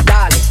 dale,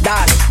 dale,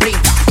 dale,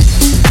 brinca.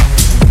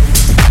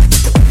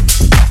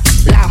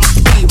 La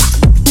activa.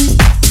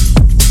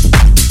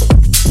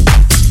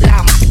 La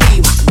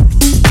activa.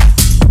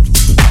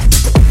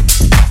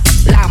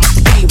 La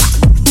activa.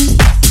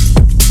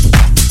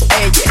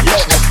 Ella es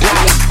loca, la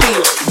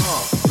activa.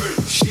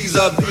 She's a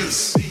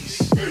beast.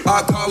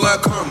 I call her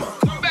karma.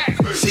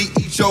 She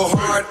eats your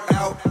heart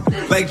out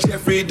like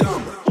Jeffrey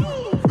Dahmer.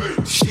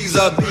 She's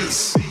a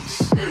beast.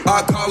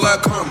 I call her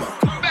karma.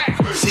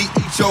 She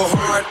eats your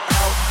heart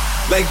out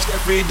like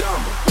Jeffrey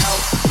Dahmer.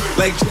 Out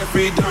like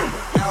Jeffrey Dahmer.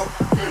 Out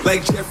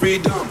like Jeffrey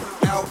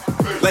Dahmer. Out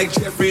like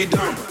Jeffrey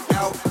Dahmer.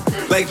 Out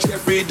like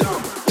Jeffrey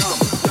Dahmer.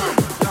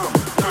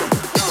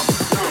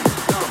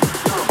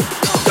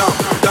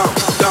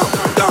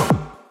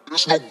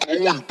 There's no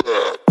going back.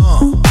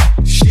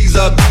 She's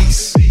a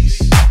beast.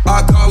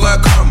 I call her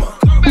karma.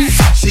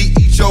 She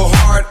eats your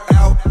heart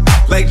out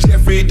like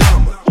Jeffrey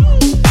Dahmer.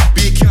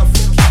 Be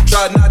careful,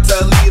 try not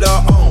to lead her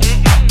on.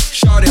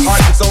 Shorty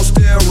heart is on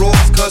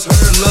steroids, cause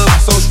her love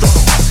is so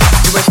strong.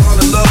 You ain't fall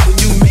in love when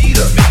you meet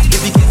her.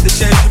 If you get the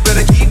chance, you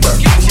better keep her.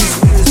 She's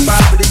sweet as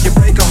pie, but if you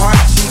break her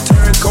heart, she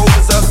turn cold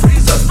as a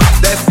freezer.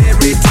 That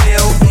fairy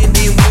tale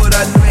ending with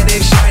a knight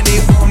and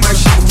shining on my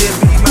sheet. Then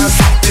be my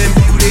sleeping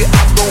beauty.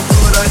 I'm gon'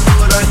 put her.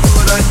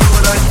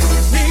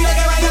 Mira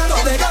que bailando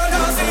te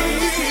conocí.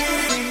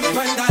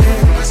 Cuéntale,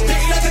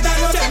 dile que esta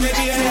noche me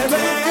quiere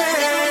ver.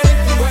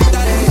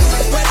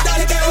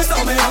 Cuéntale que gusto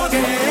mejor que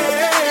él.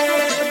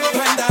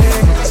 Cuéntale,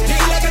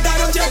 dile que esta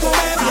noche tú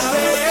me vas a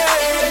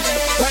ver.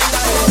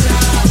 Cuéntale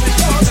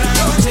otra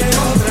noche,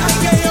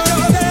 que yo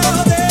no te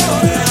otra.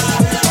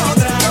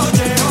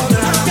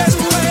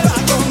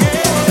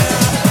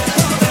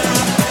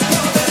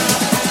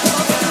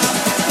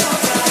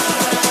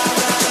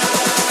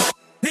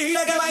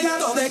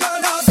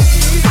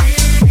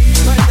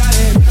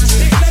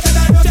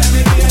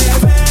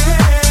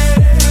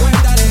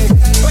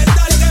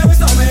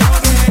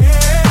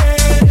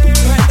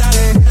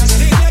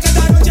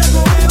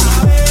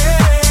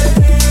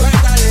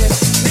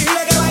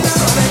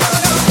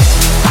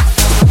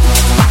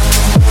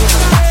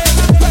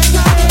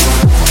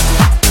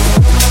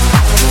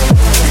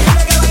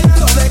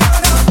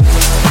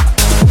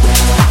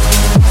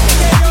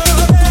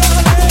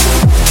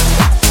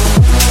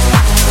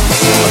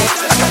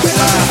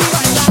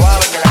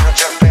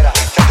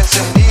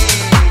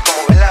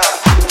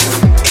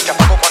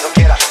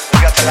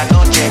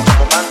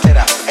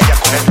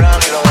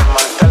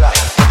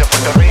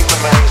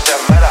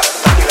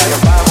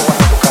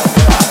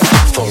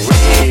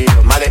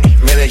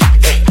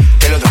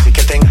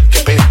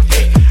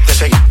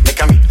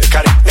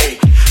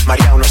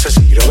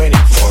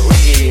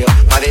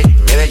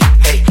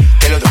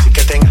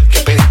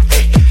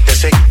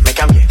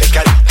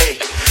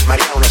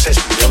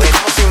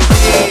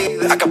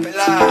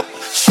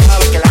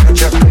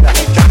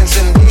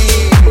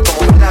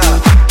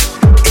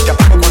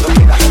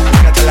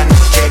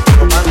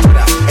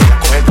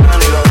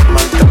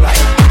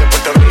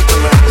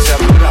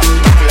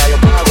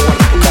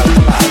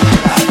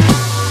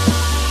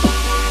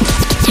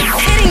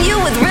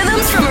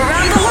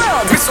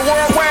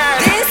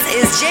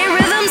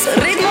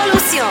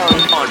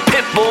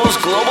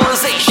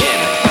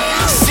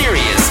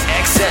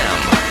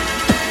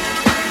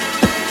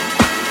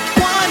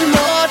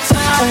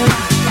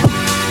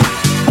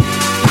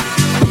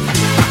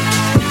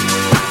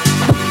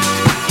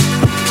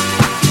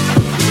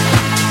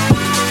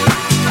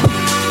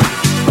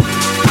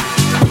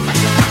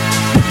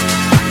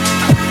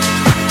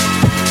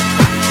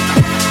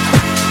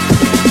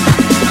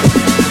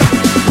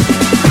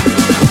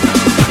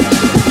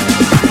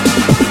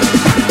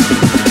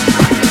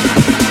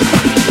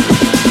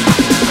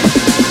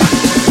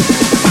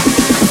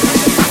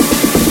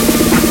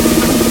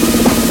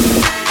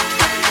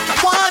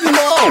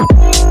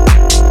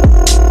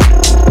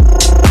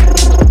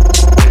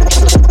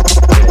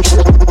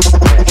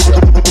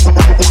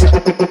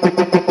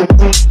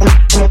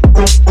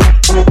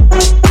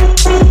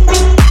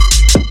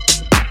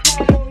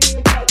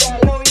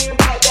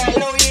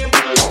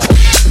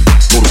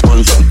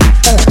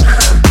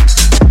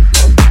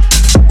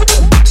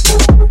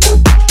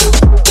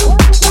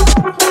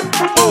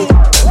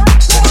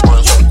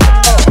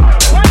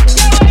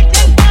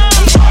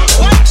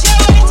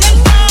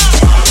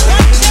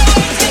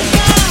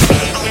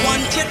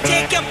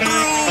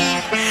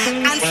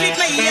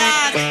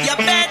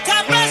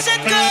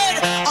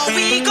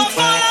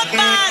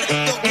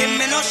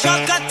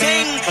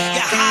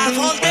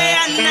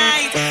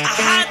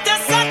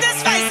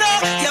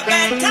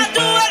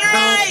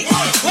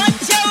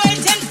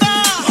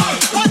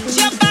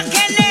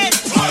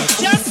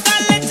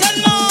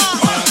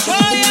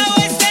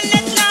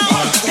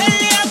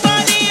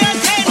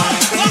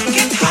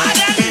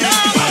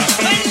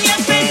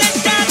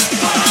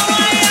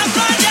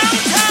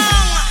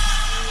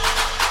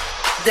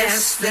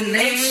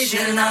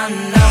 destination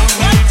unknown.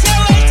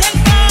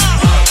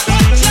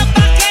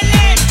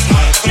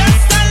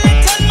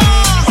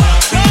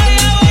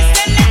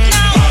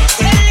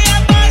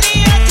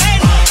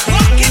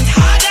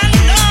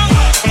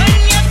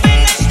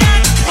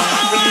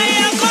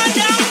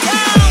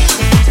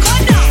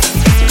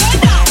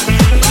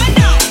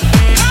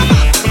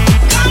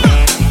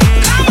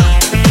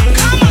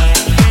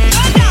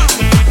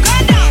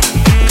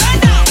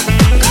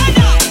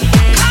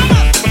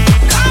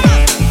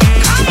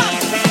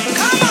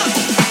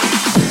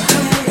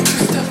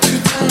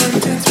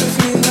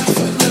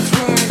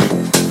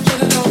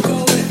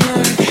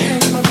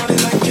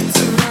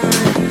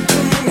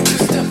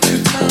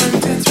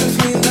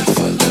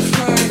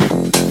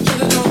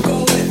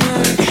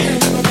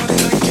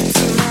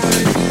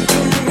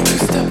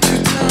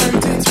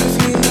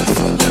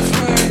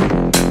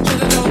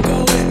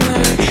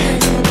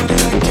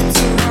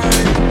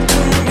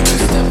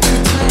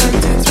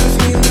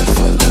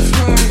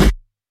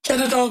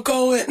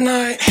 Go at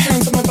night,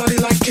 hands on my body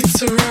like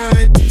it's a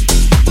ride.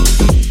 Left foot,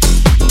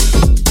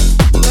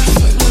 left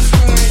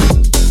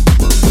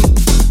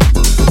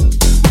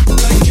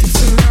right, like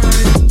it's a ride.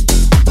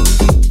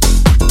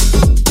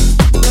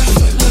 Left foot,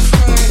 left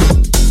right,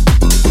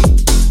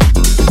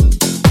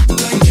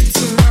 like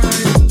it's a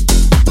ride.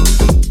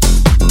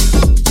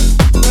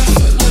 Left foot,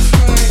 left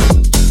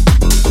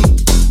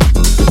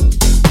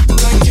right,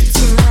 like it's a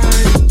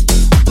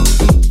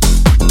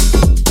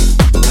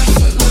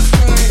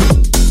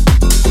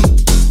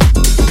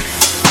ride.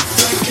 Left foot,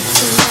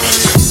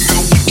 left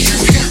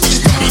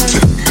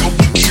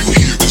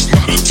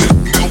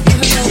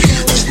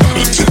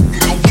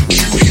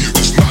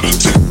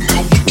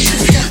right.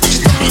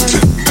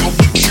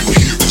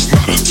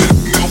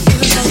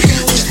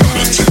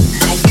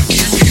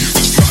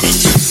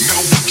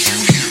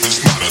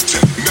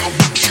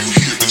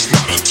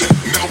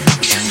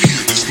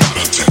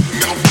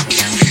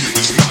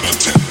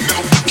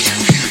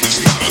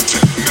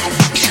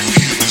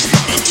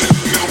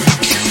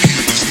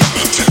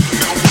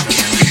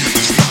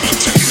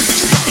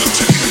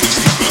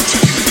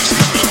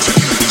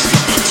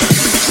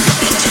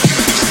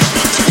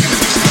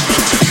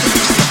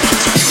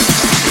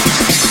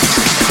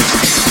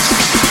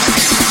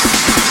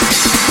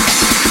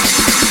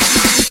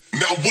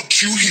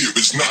 What you hear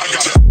is not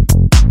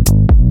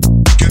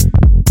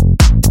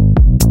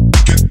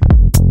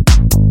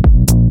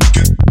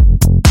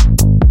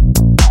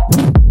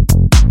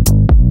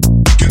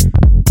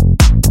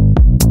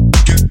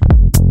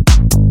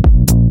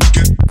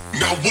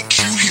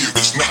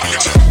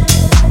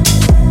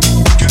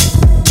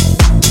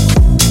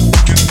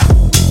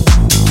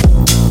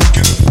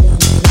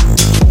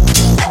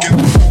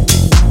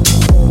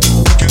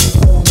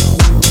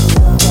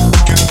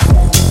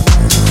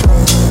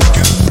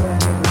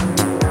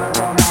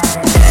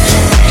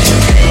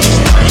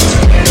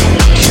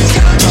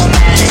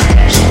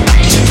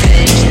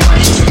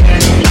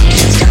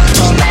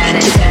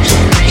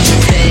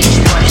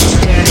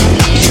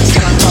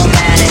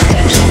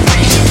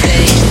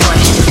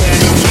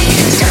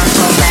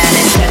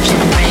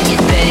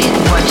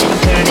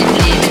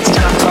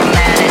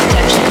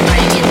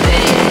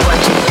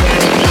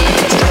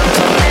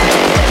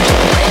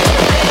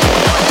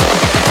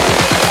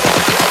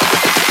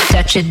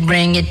it,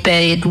 bring it,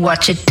 pay it,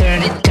 watch it,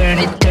 turn it, turn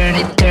it, turn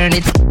it, turn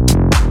it.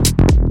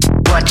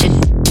 Watch it,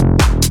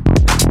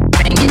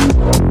 bring it,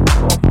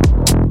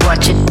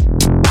 watch it,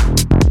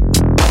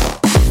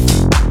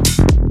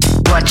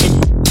 watch it,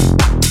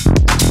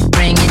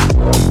 bring it,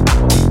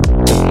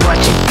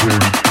 watch it,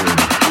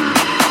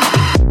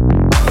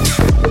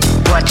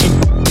 watch it,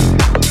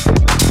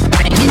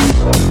 bring it,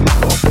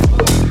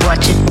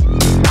 watch it,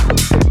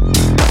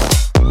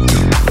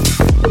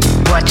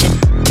 watch it.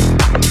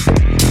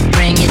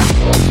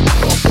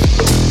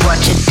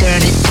 Watch it,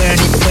 turn it, turn it,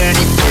 turn it,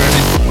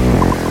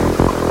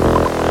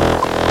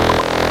 turn it. Watch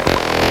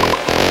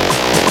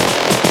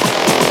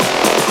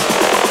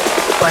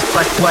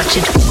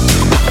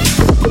it.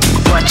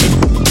 Watch it. Bring it.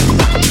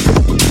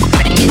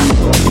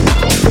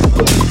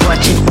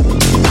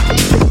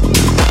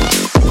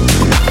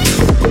 Watch it. Watch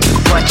it. Bring it.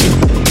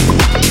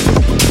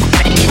 Watch it,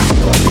 turn it,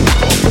 turn it, turn it. Watch it. Bring it. Watch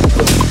it. Bring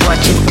it.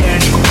 Watch it. Bring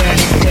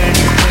it.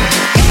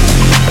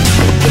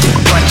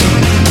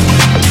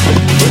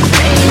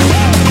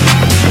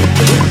 Watch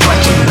it.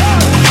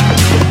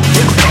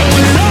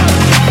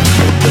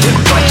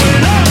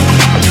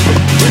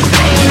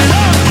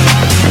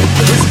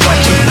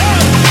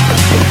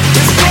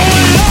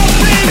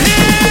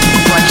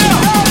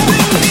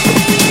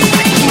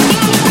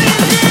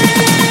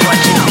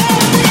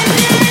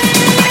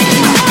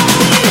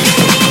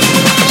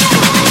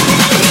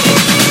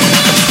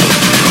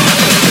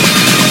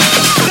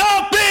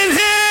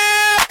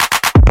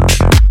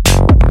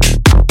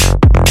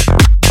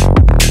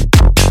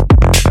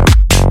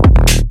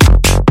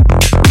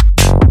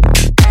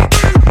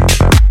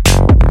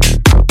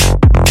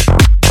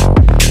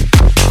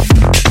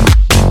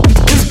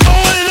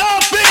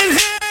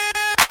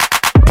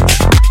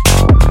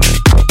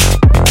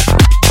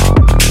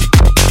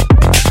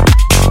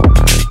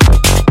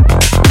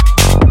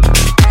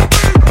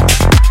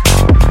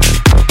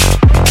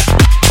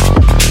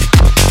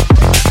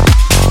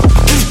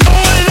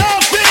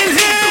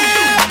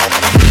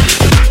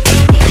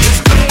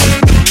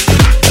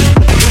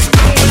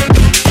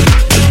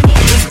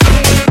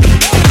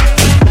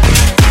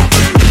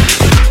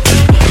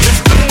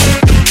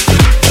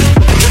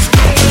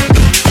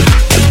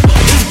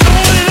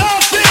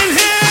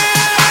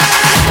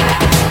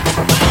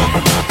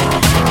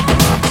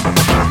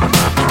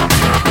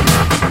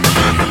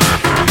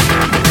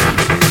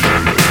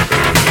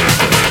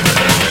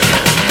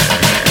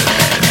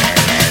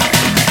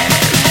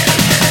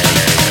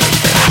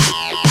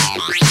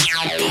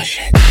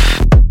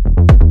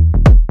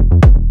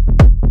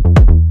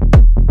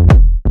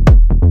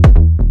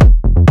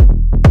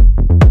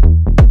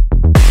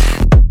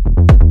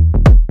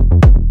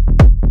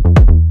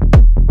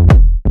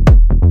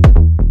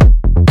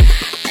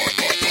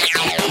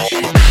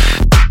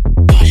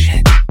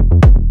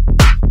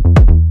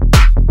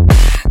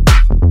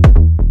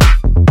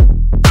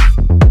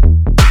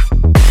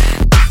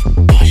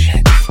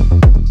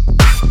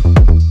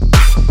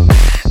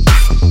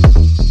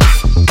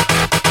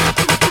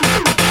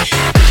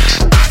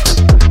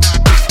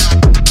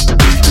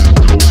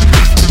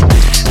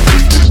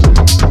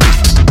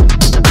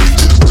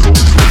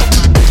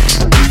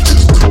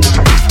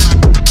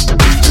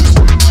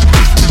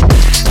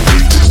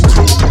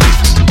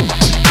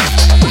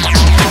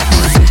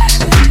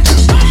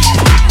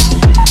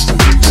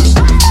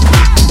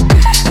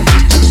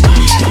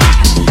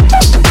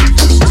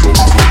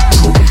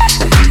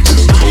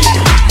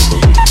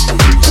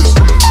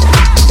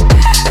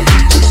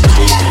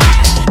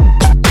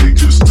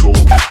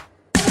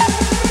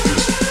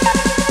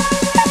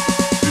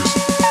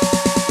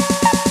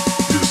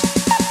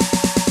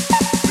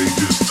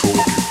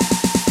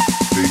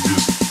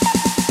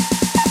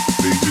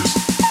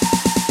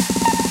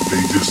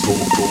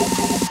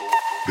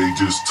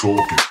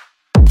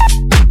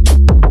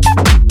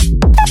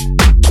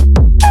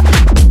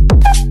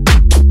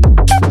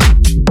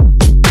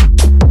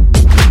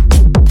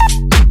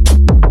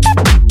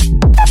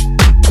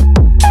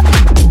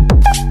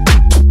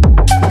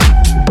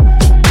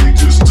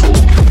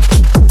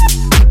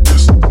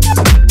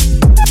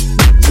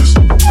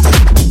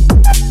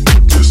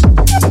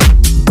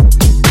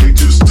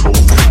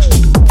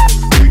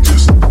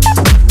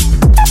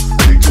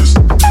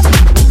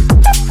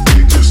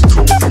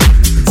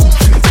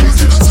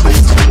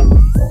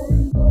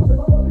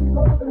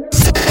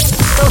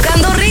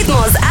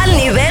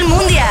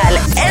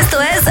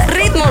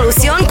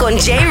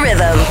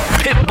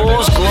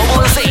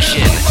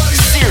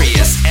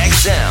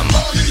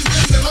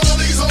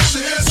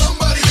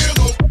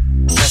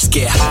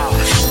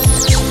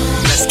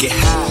 get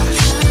high.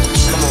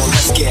 Come on,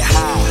 let's get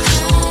high.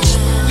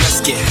 Let's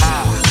get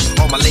high.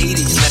 All my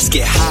ladies, let's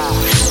get high.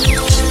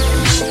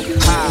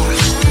 High.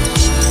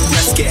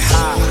 Let's get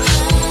high.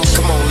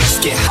 Come on, let's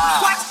get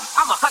high. What?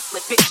 I'm a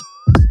hustler, bitch.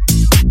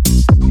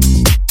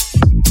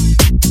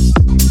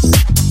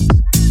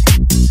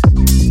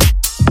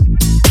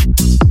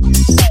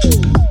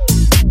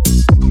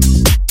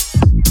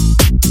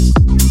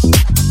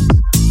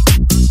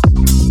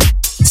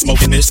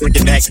 Smoking this,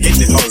 drinking that,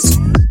 hitting it hoes.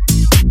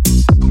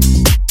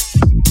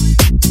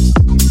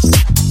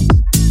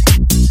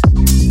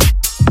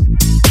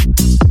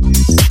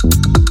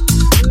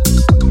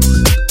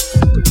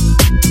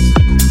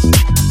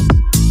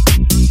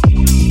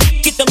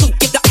 Get the loot,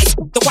 get the ice,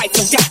 the white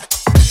and jack.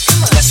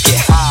 Let's get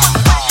high.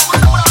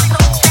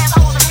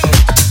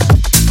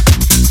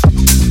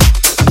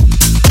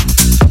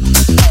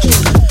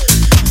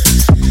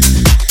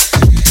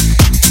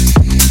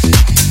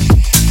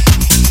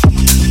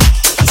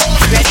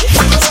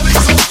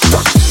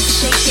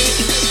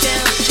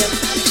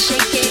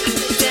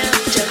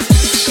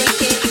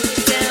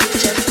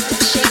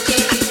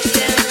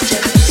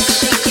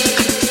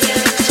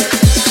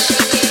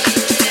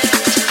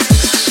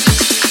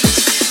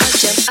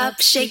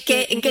 Shake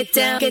it and get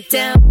down, get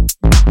down.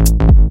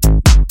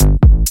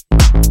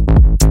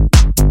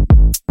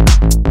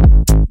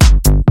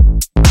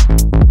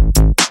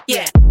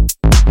 Yeah.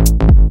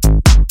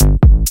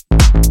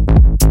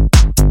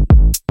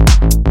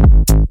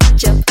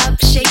 Jump up,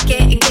 shake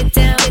it and get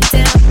down, get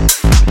down.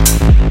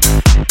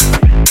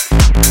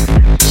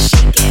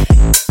 Shake it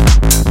and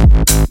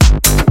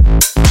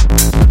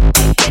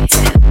get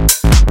down.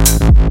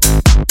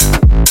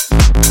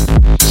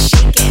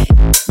 Shake it.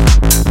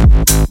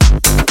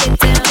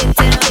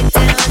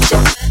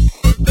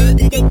 Jump up, shake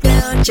it, get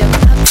down.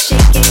 Jump up,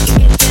 shake it,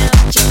 get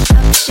down. Jump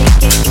up, shake it, get down. Jump up,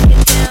 shake it, get down.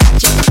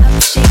 Jump up,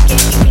 shake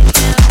it, get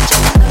down.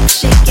 Jump up,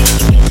 shake it, get down. Jump up, get down.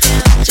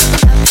 Jump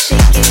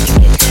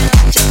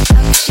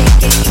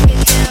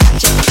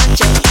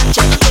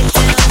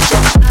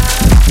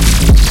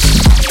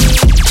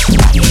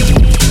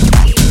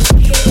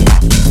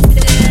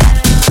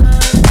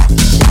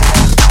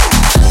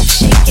up,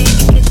 shake it,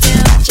 get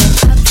down.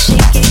 Jump up, shake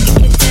it,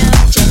 get down.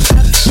 Jump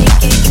up, shake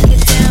it, get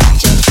down.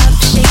 Jump up,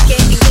 shake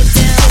it, get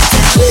down.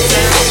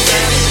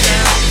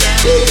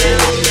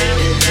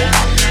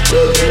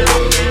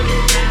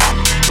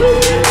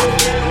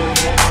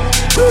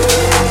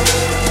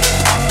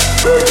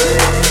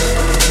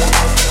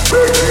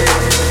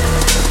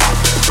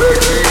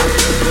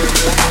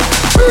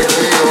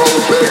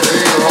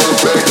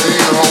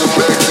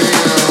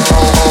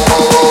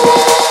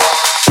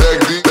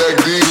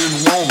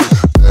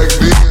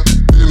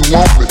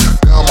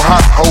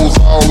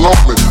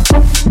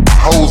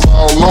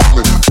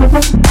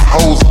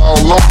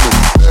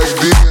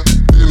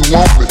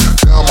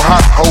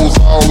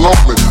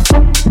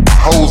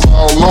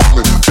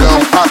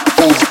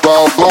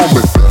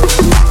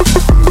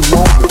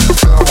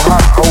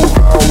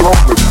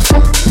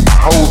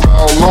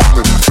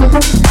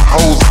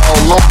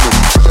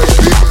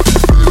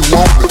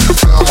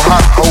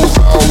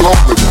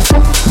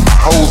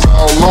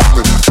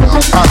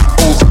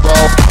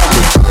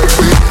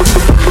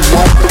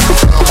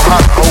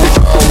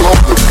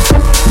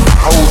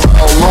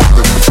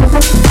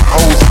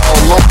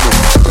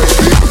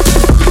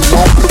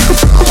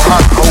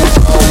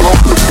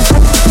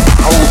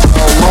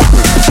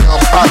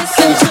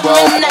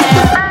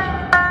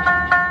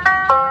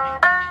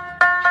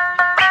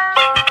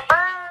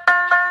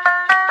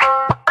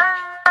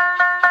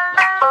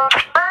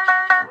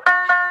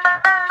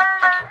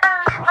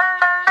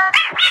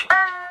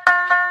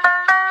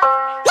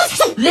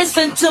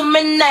 Listen to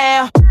me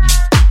now.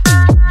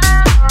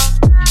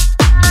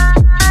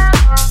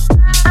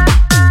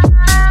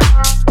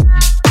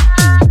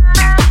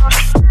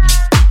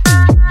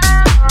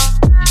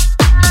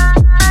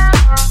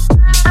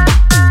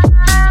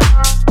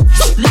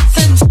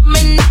 Listen to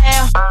me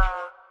now.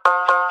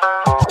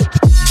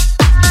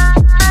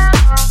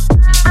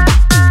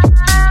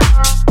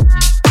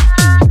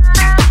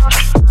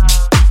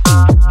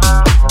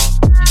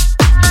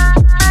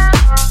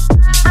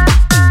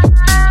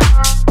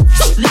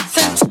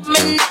 Listen to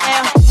me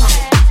now.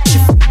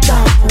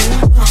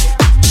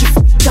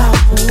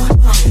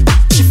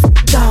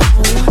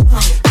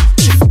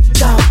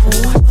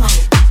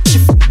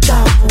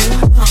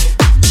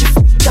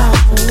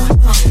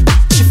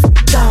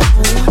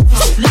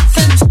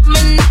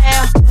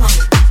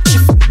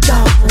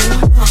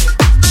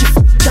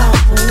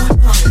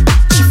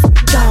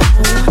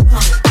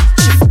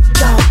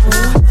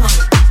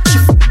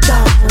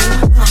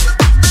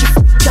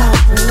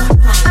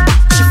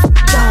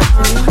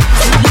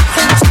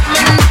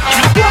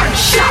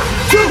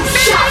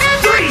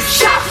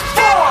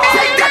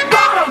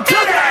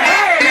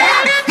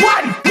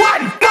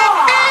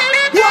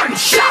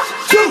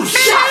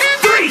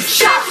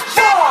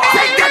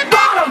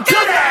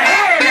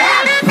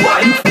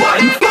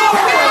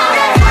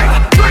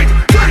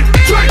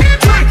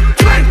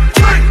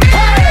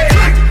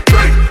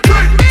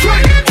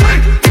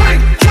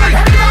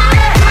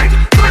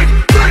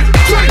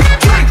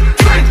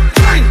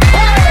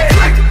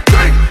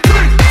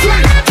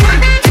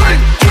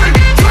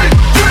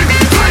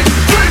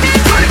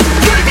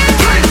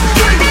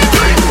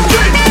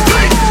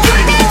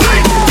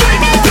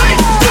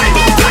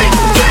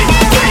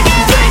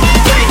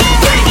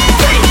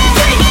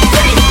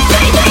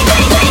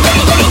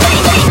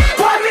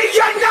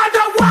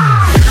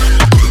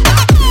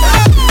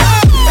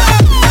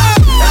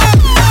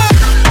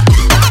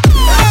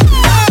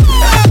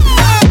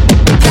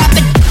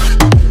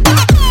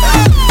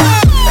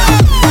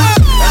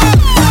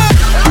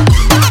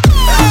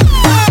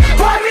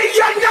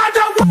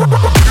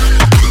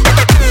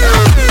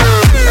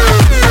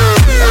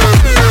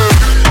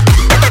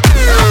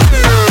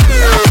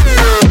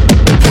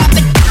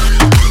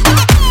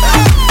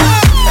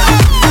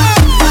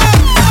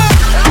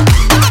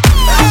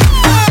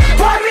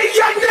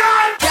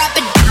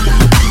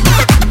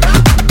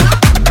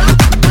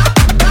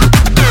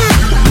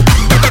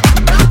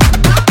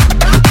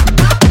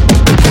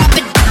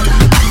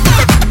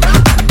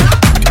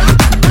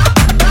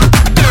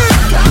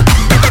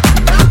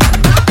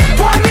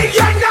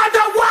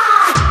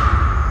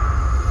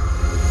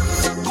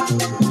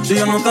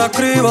 no te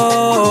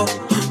escribo,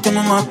 tú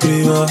no me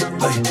escribes.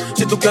 Ey,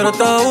 si tú quieres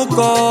te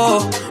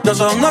busco, ya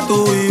sé dónde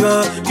tú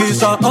vives.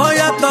 Quizás hoy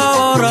está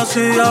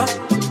aborrecida,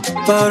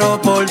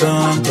 pero por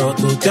dentro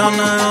tú tienes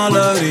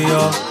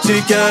alegría.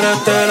 Si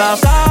quieres te la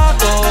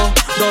saco,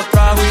 2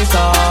 tragos y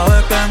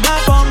sabes que me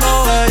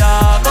pongo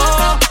bellaco.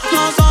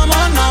 No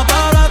somos nada,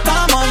 pero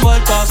estamos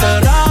envueltos hace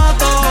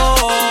rato.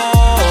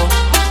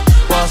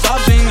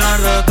 WhatsApp sin el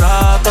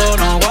retrato,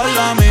 no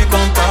guarda mi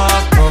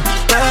contacto,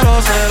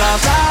 pero se la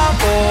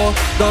saco.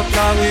 2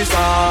 tragos y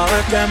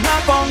sabes que me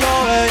pongo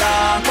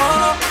bellaco.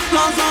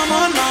 No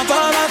somos nada,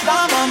 pero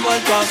estamos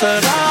envueltos hace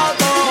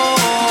rato.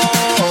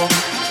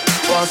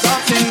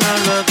 WhatsApp sin el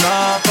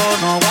retrato,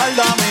 no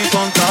guarda mi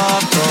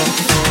contacto.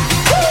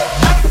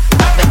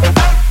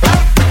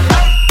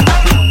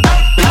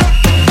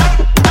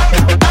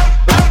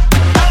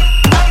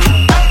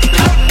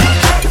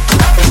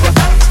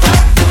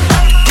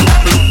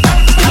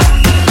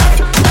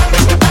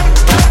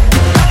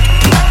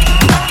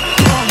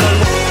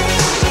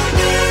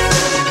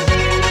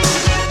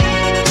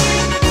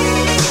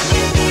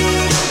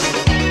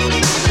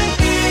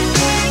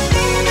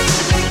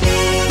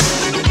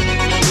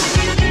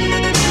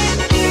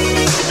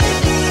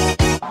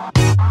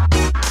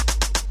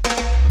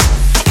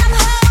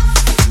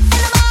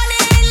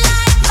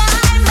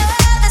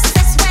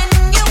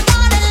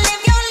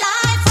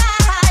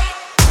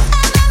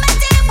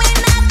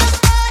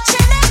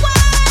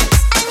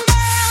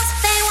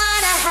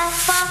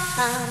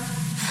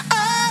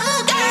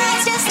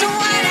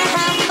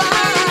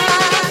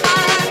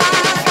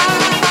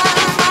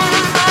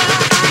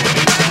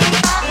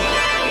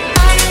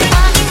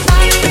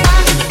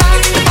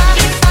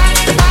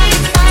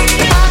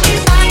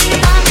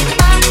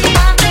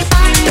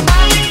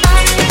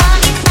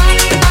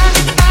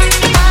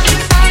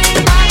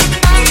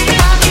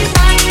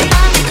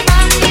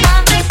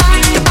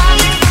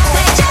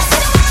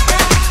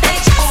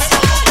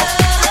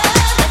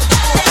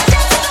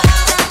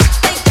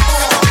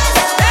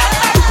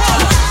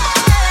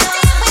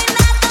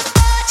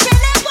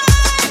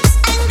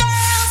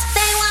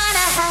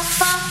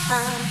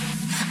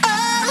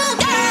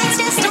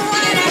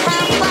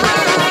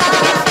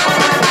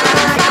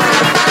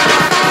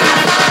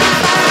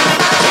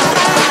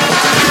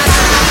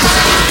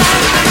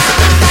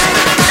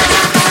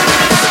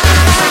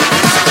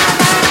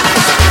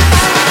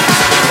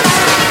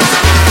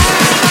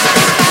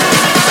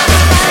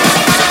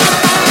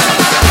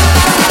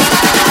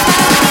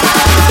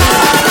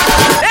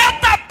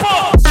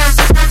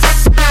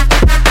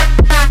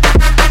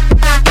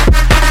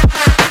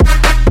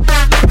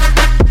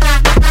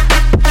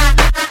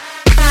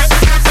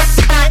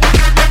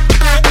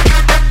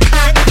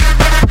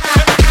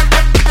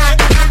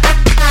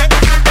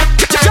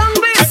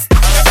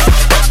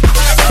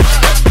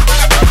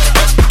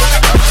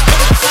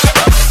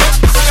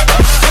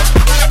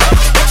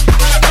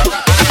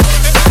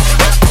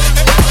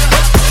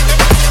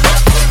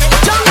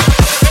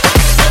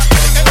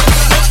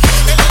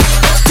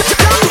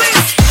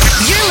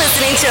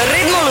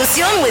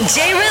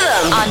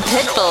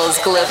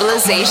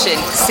 Globalization,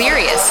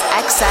 Sirius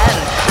XM.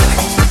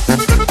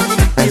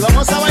 Y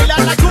vamos a bailar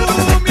la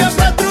cumbia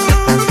patrón.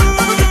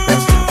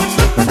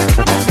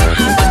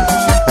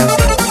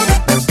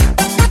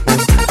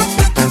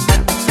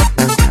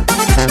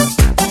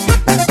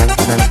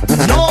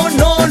 No,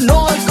 no,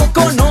 no, al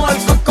coco no, al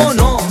coco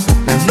no.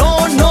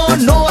 No, no,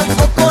 no, al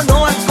coco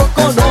no, al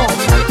coco no.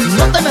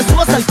 No te me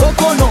subas al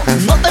coco no,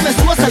 no te me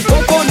subas al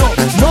coco no.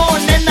 No,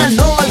 nena,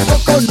 no, al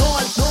coco no,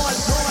 al coco.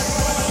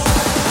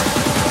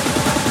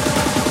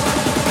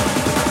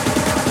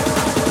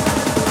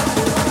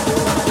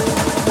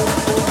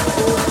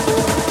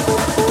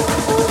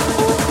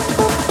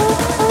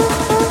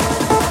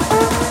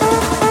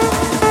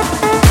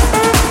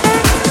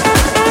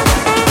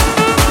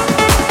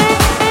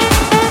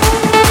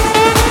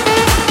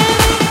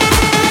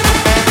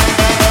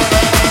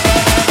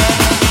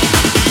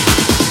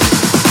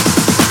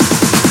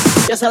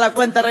 A la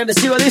cuenta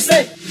regresiva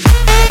dice.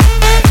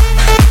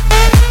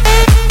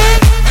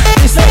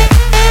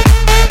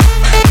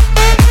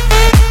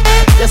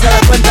 Ya se la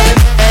cuenta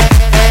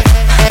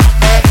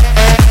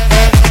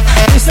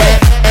dice.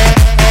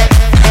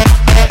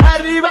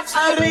 Arriba,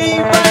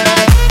 arriba.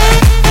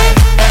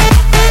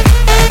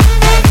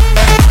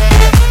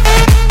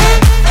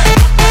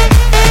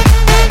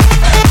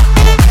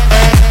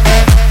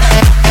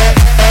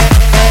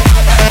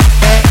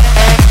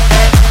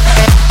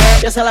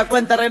 Ya se la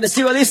cuenta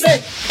regresiva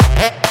dice.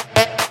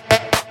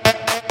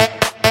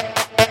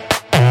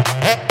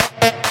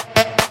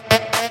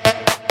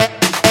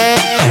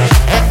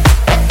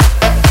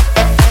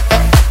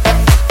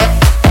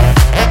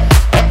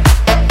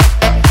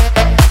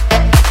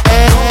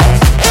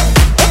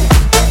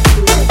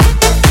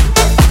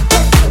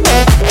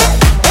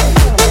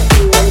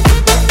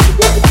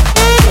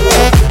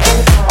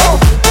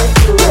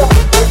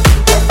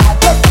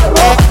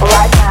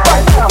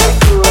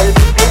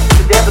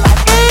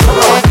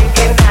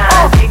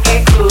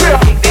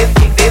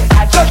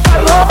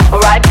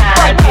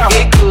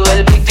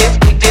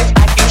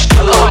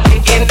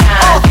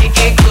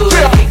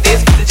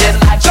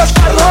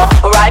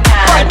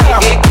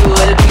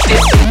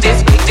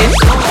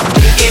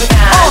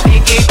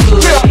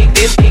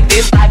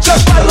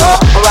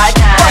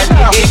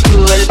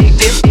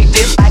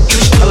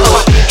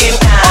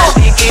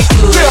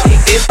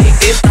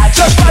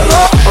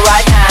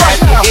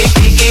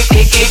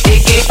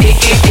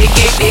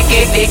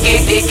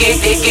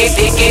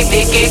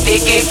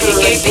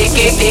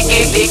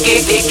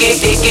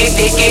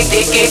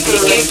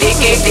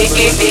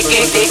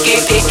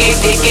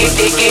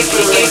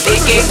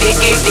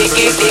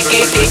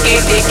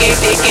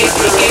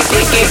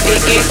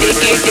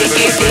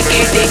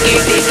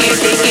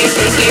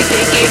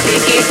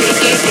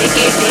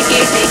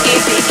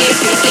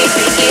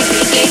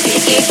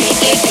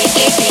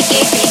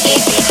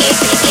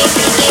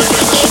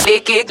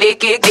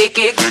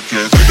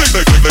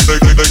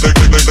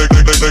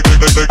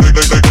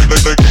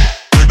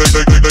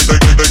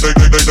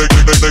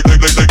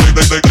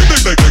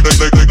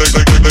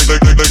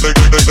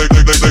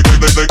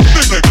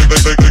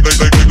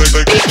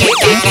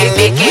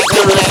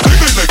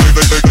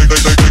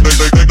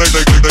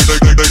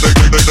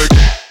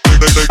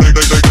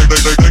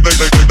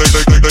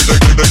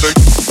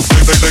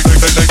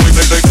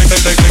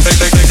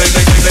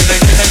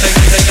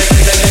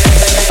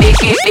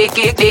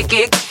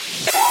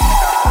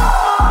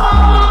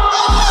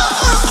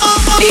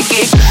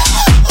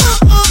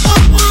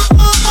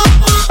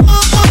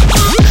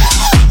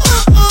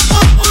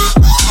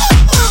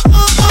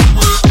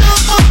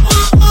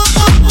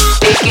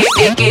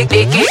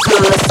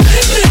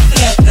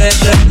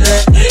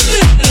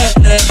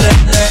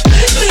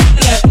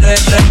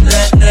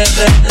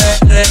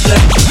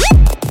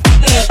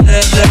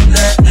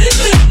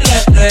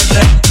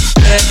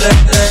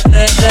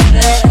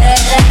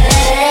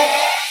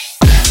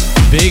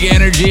 Big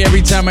energy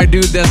every time my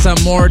dude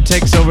Desamor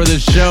takes over the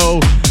show.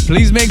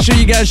 Please make sure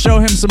you guys show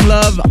him some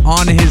love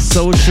on his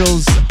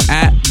socials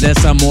at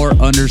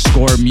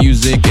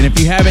Desamor_music. And if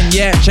you haven't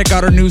yet, check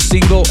out our new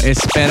single,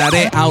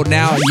 Esperaré, out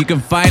now. You can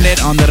find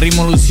it on the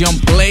Ritmolución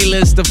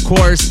playlist, of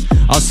course.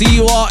 I'll see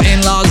you all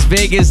in Las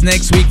Vegas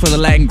next week for the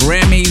Latin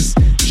Grammys.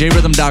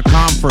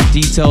 JRhythm.com for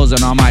details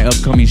on all my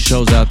upcoming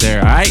shows out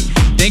there, all right?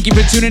 Thank you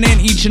for tuning in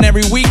each and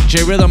every week.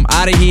 J Rhythm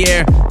out of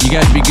here. You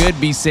guys be good,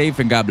 be safe,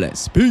 and God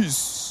bless.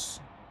 Peace.